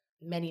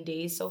many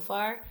days so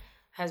far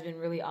has been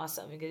really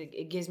awesome.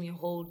 It gives me a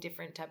whole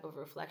different type of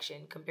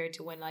reflection compared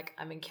to when like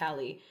I'm in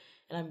Cali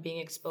and I'm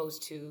being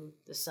exposed to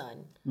the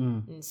sun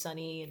and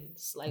sunny and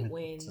slight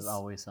winds. It's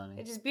always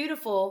sunny. It's just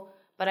beautiful,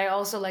 but I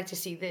also like to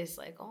see this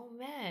like, oh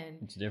man,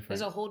 it's different.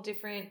 There's a whole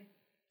different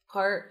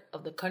part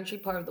of the country,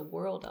 part of the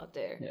world out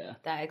there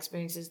that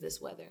experiences this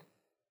weather.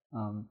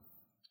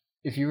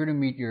 If you were to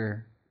meet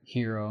your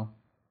hero,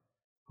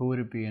 who would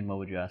it be and what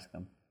would you ask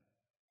them?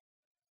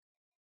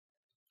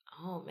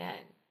 Oh man.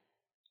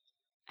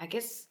 I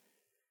guess,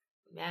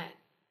 man,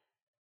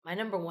 my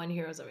number one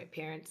heroes are my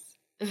parents.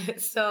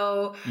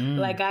 So,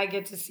 like, I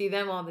get to see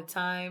them all the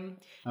time.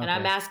 And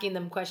I'm asking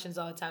them questions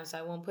all the time, so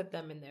I won't put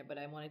them in there. But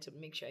I wanted to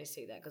make sure I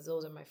say that because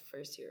those are my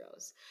first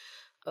heroes.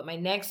 But my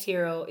next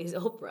hero is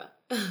Oprah.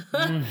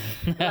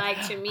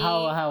 Like, to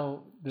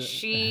me,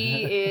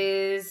 she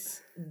is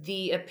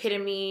the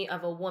epitome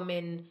of a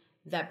woman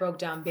that broke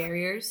down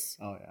barriers.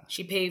 Oh, yeah.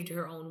 She paved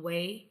her own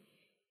way.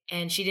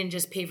 And she didn't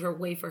just pave her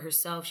way for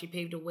herself. She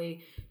paved a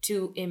way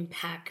to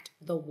impact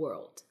the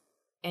world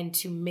and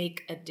to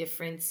make a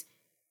difference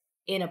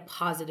in a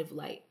positive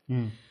light.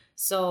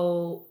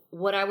 So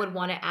what I would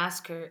want to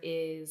ask her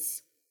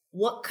is,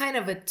 what kind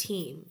of a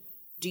team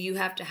do you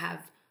have to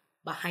have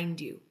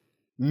behind you?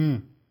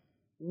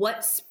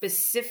 What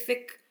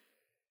specific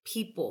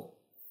people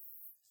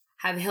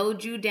have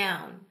held you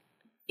down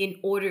in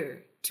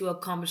order to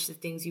accomplish the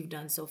things you've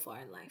done so far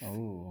in life?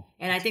 Oh,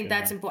 and I think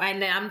that's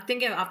important. And I'm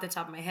thinking off the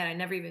top of my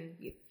head,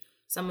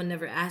 someone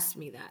never asked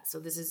me that. So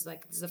this is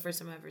the first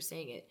time I'm ever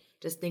saying it,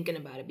 just thinking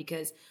about it,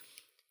 because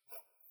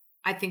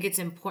I think it's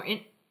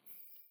important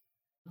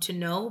to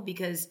know,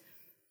 because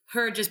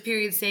her just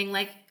period saying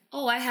like,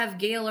 oh, I have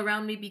Gail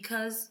around me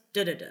because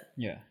da-da-da.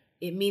 Yeah.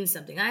 It means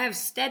something. I have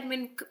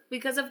Stedman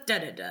because of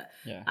da-da-da.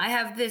 Yeah. I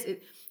have this.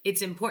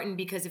 It's important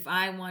because if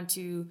I want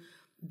to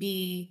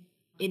be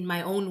in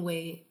my own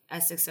way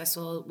as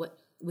successful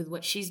with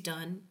what she's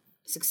done,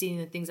 succeeding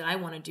in the things that I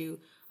want to do,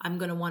 I'm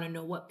going to want to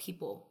know what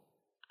people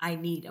I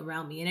need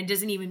around me. And it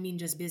doesn't even mean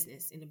just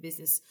business, in a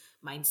business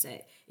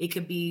mindset. It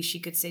could be, she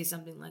could say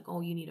something like, oh,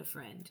 you need a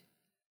friend.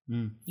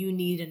 You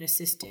need an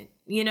assistant,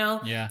 you know?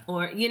 Yeah.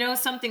 Or, you know,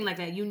 something like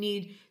that. You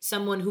need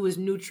someone who is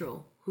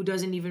neutral, who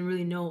doesn't even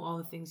really know all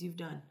the things you've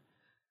done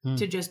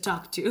to just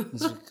talk to.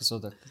 So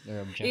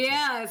they're objective.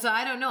 Yeah. So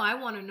I don't know. I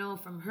want to know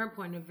from her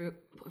point of view,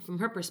 from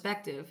her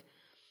perspective,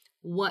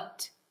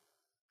 what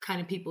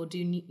kind of people do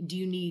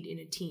you need in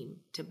a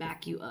team to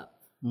back you up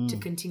to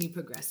continue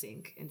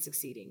progressing and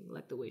succeeding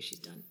like the way she's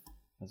done.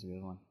 That's a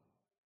good one.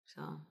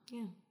 So,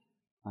 yeah.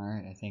 All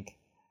right. I think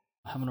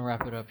I'm going to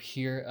wrap it up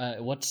here.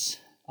 What's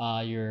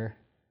your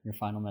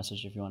final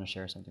message if you want to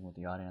share something with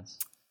the audience?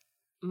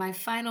 My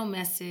final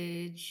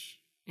message,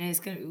 and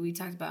we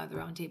talked about at the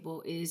round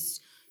table, is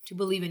to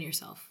believe in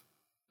yourself.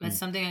 That's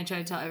something I try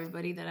to tell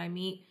everybody that I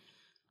meet,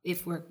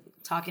 if we're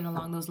talking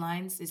along those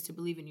lines, is to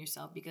believe in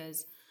yourself,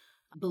 because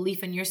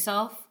belief in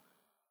yourself,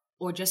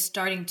 or just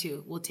starting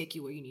to, will take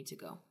you where you need to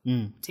go,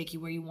 take you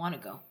where you want to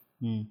go.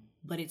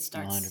 But it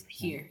starts 100%.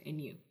 here in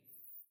you.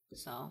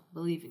 So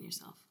believe in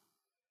yourself.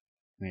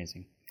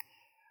 Amazing.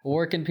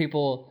 Where can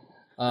people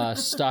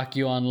stalk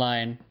you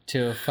online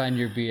to find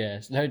your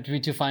BS,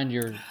 to find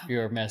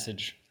your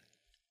message?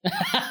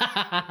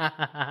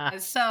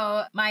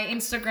 So my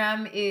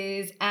Instagram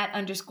is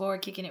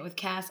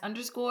 @_kickingitwithcass_.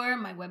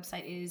 My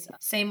website is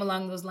same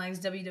along those lines,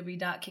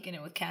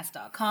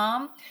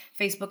 www.kickingitwithcass.com.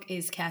 Facebook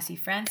is Cassie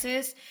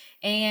Francis,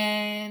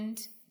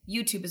 and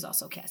YouTube is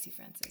also Cassie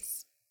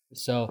Francis.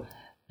 So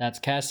that's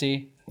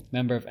Cassie,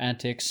 member of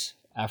Antics,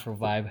 Afro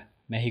Vibe,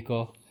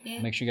 Mexico.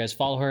 Yeah. Make sure you guys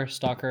follow her,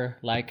 stalk her,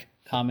 like,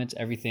 comment,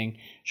 everything.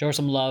 Show her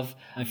some love.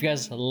 And if you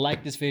guys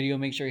like this video,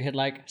 make sure you hit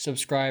like,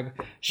 subscribe,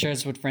 share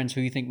this with friends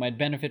who you think might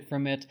benefit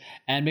from it,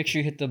 and make sure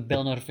you hit the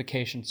bell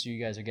notification so you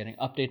guys are getting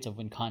updates of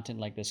when content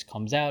like this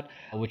comes out,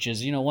 which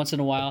is, you know, once in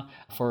a while.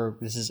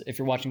 If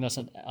you're watching this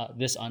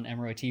on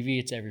Emeroy TV,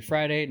 it's every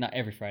Friday. Not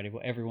every Friday,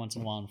 but every once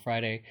in a while on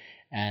Friday.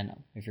 And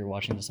if you're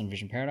watching this on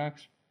Vision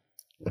Paradox,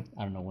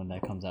 I don't know when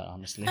that comes out,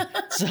 honestly.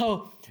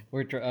 So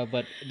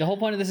but the whole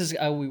point of this is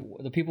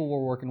the people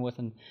we're working with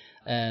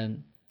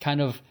and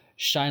kind of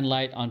shine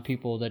light on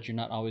people that you're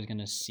not always going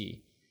to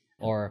see,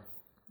 or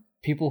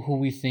people who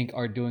we think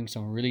are doing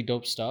some really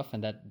dope stuff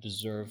and that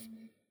deserve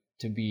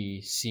to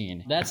be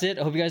seen. That's it.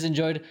 I hope you guys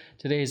enjoyed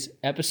today's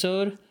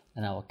episode,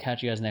 and I will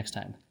catch you guys next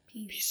time.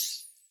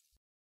 Peace.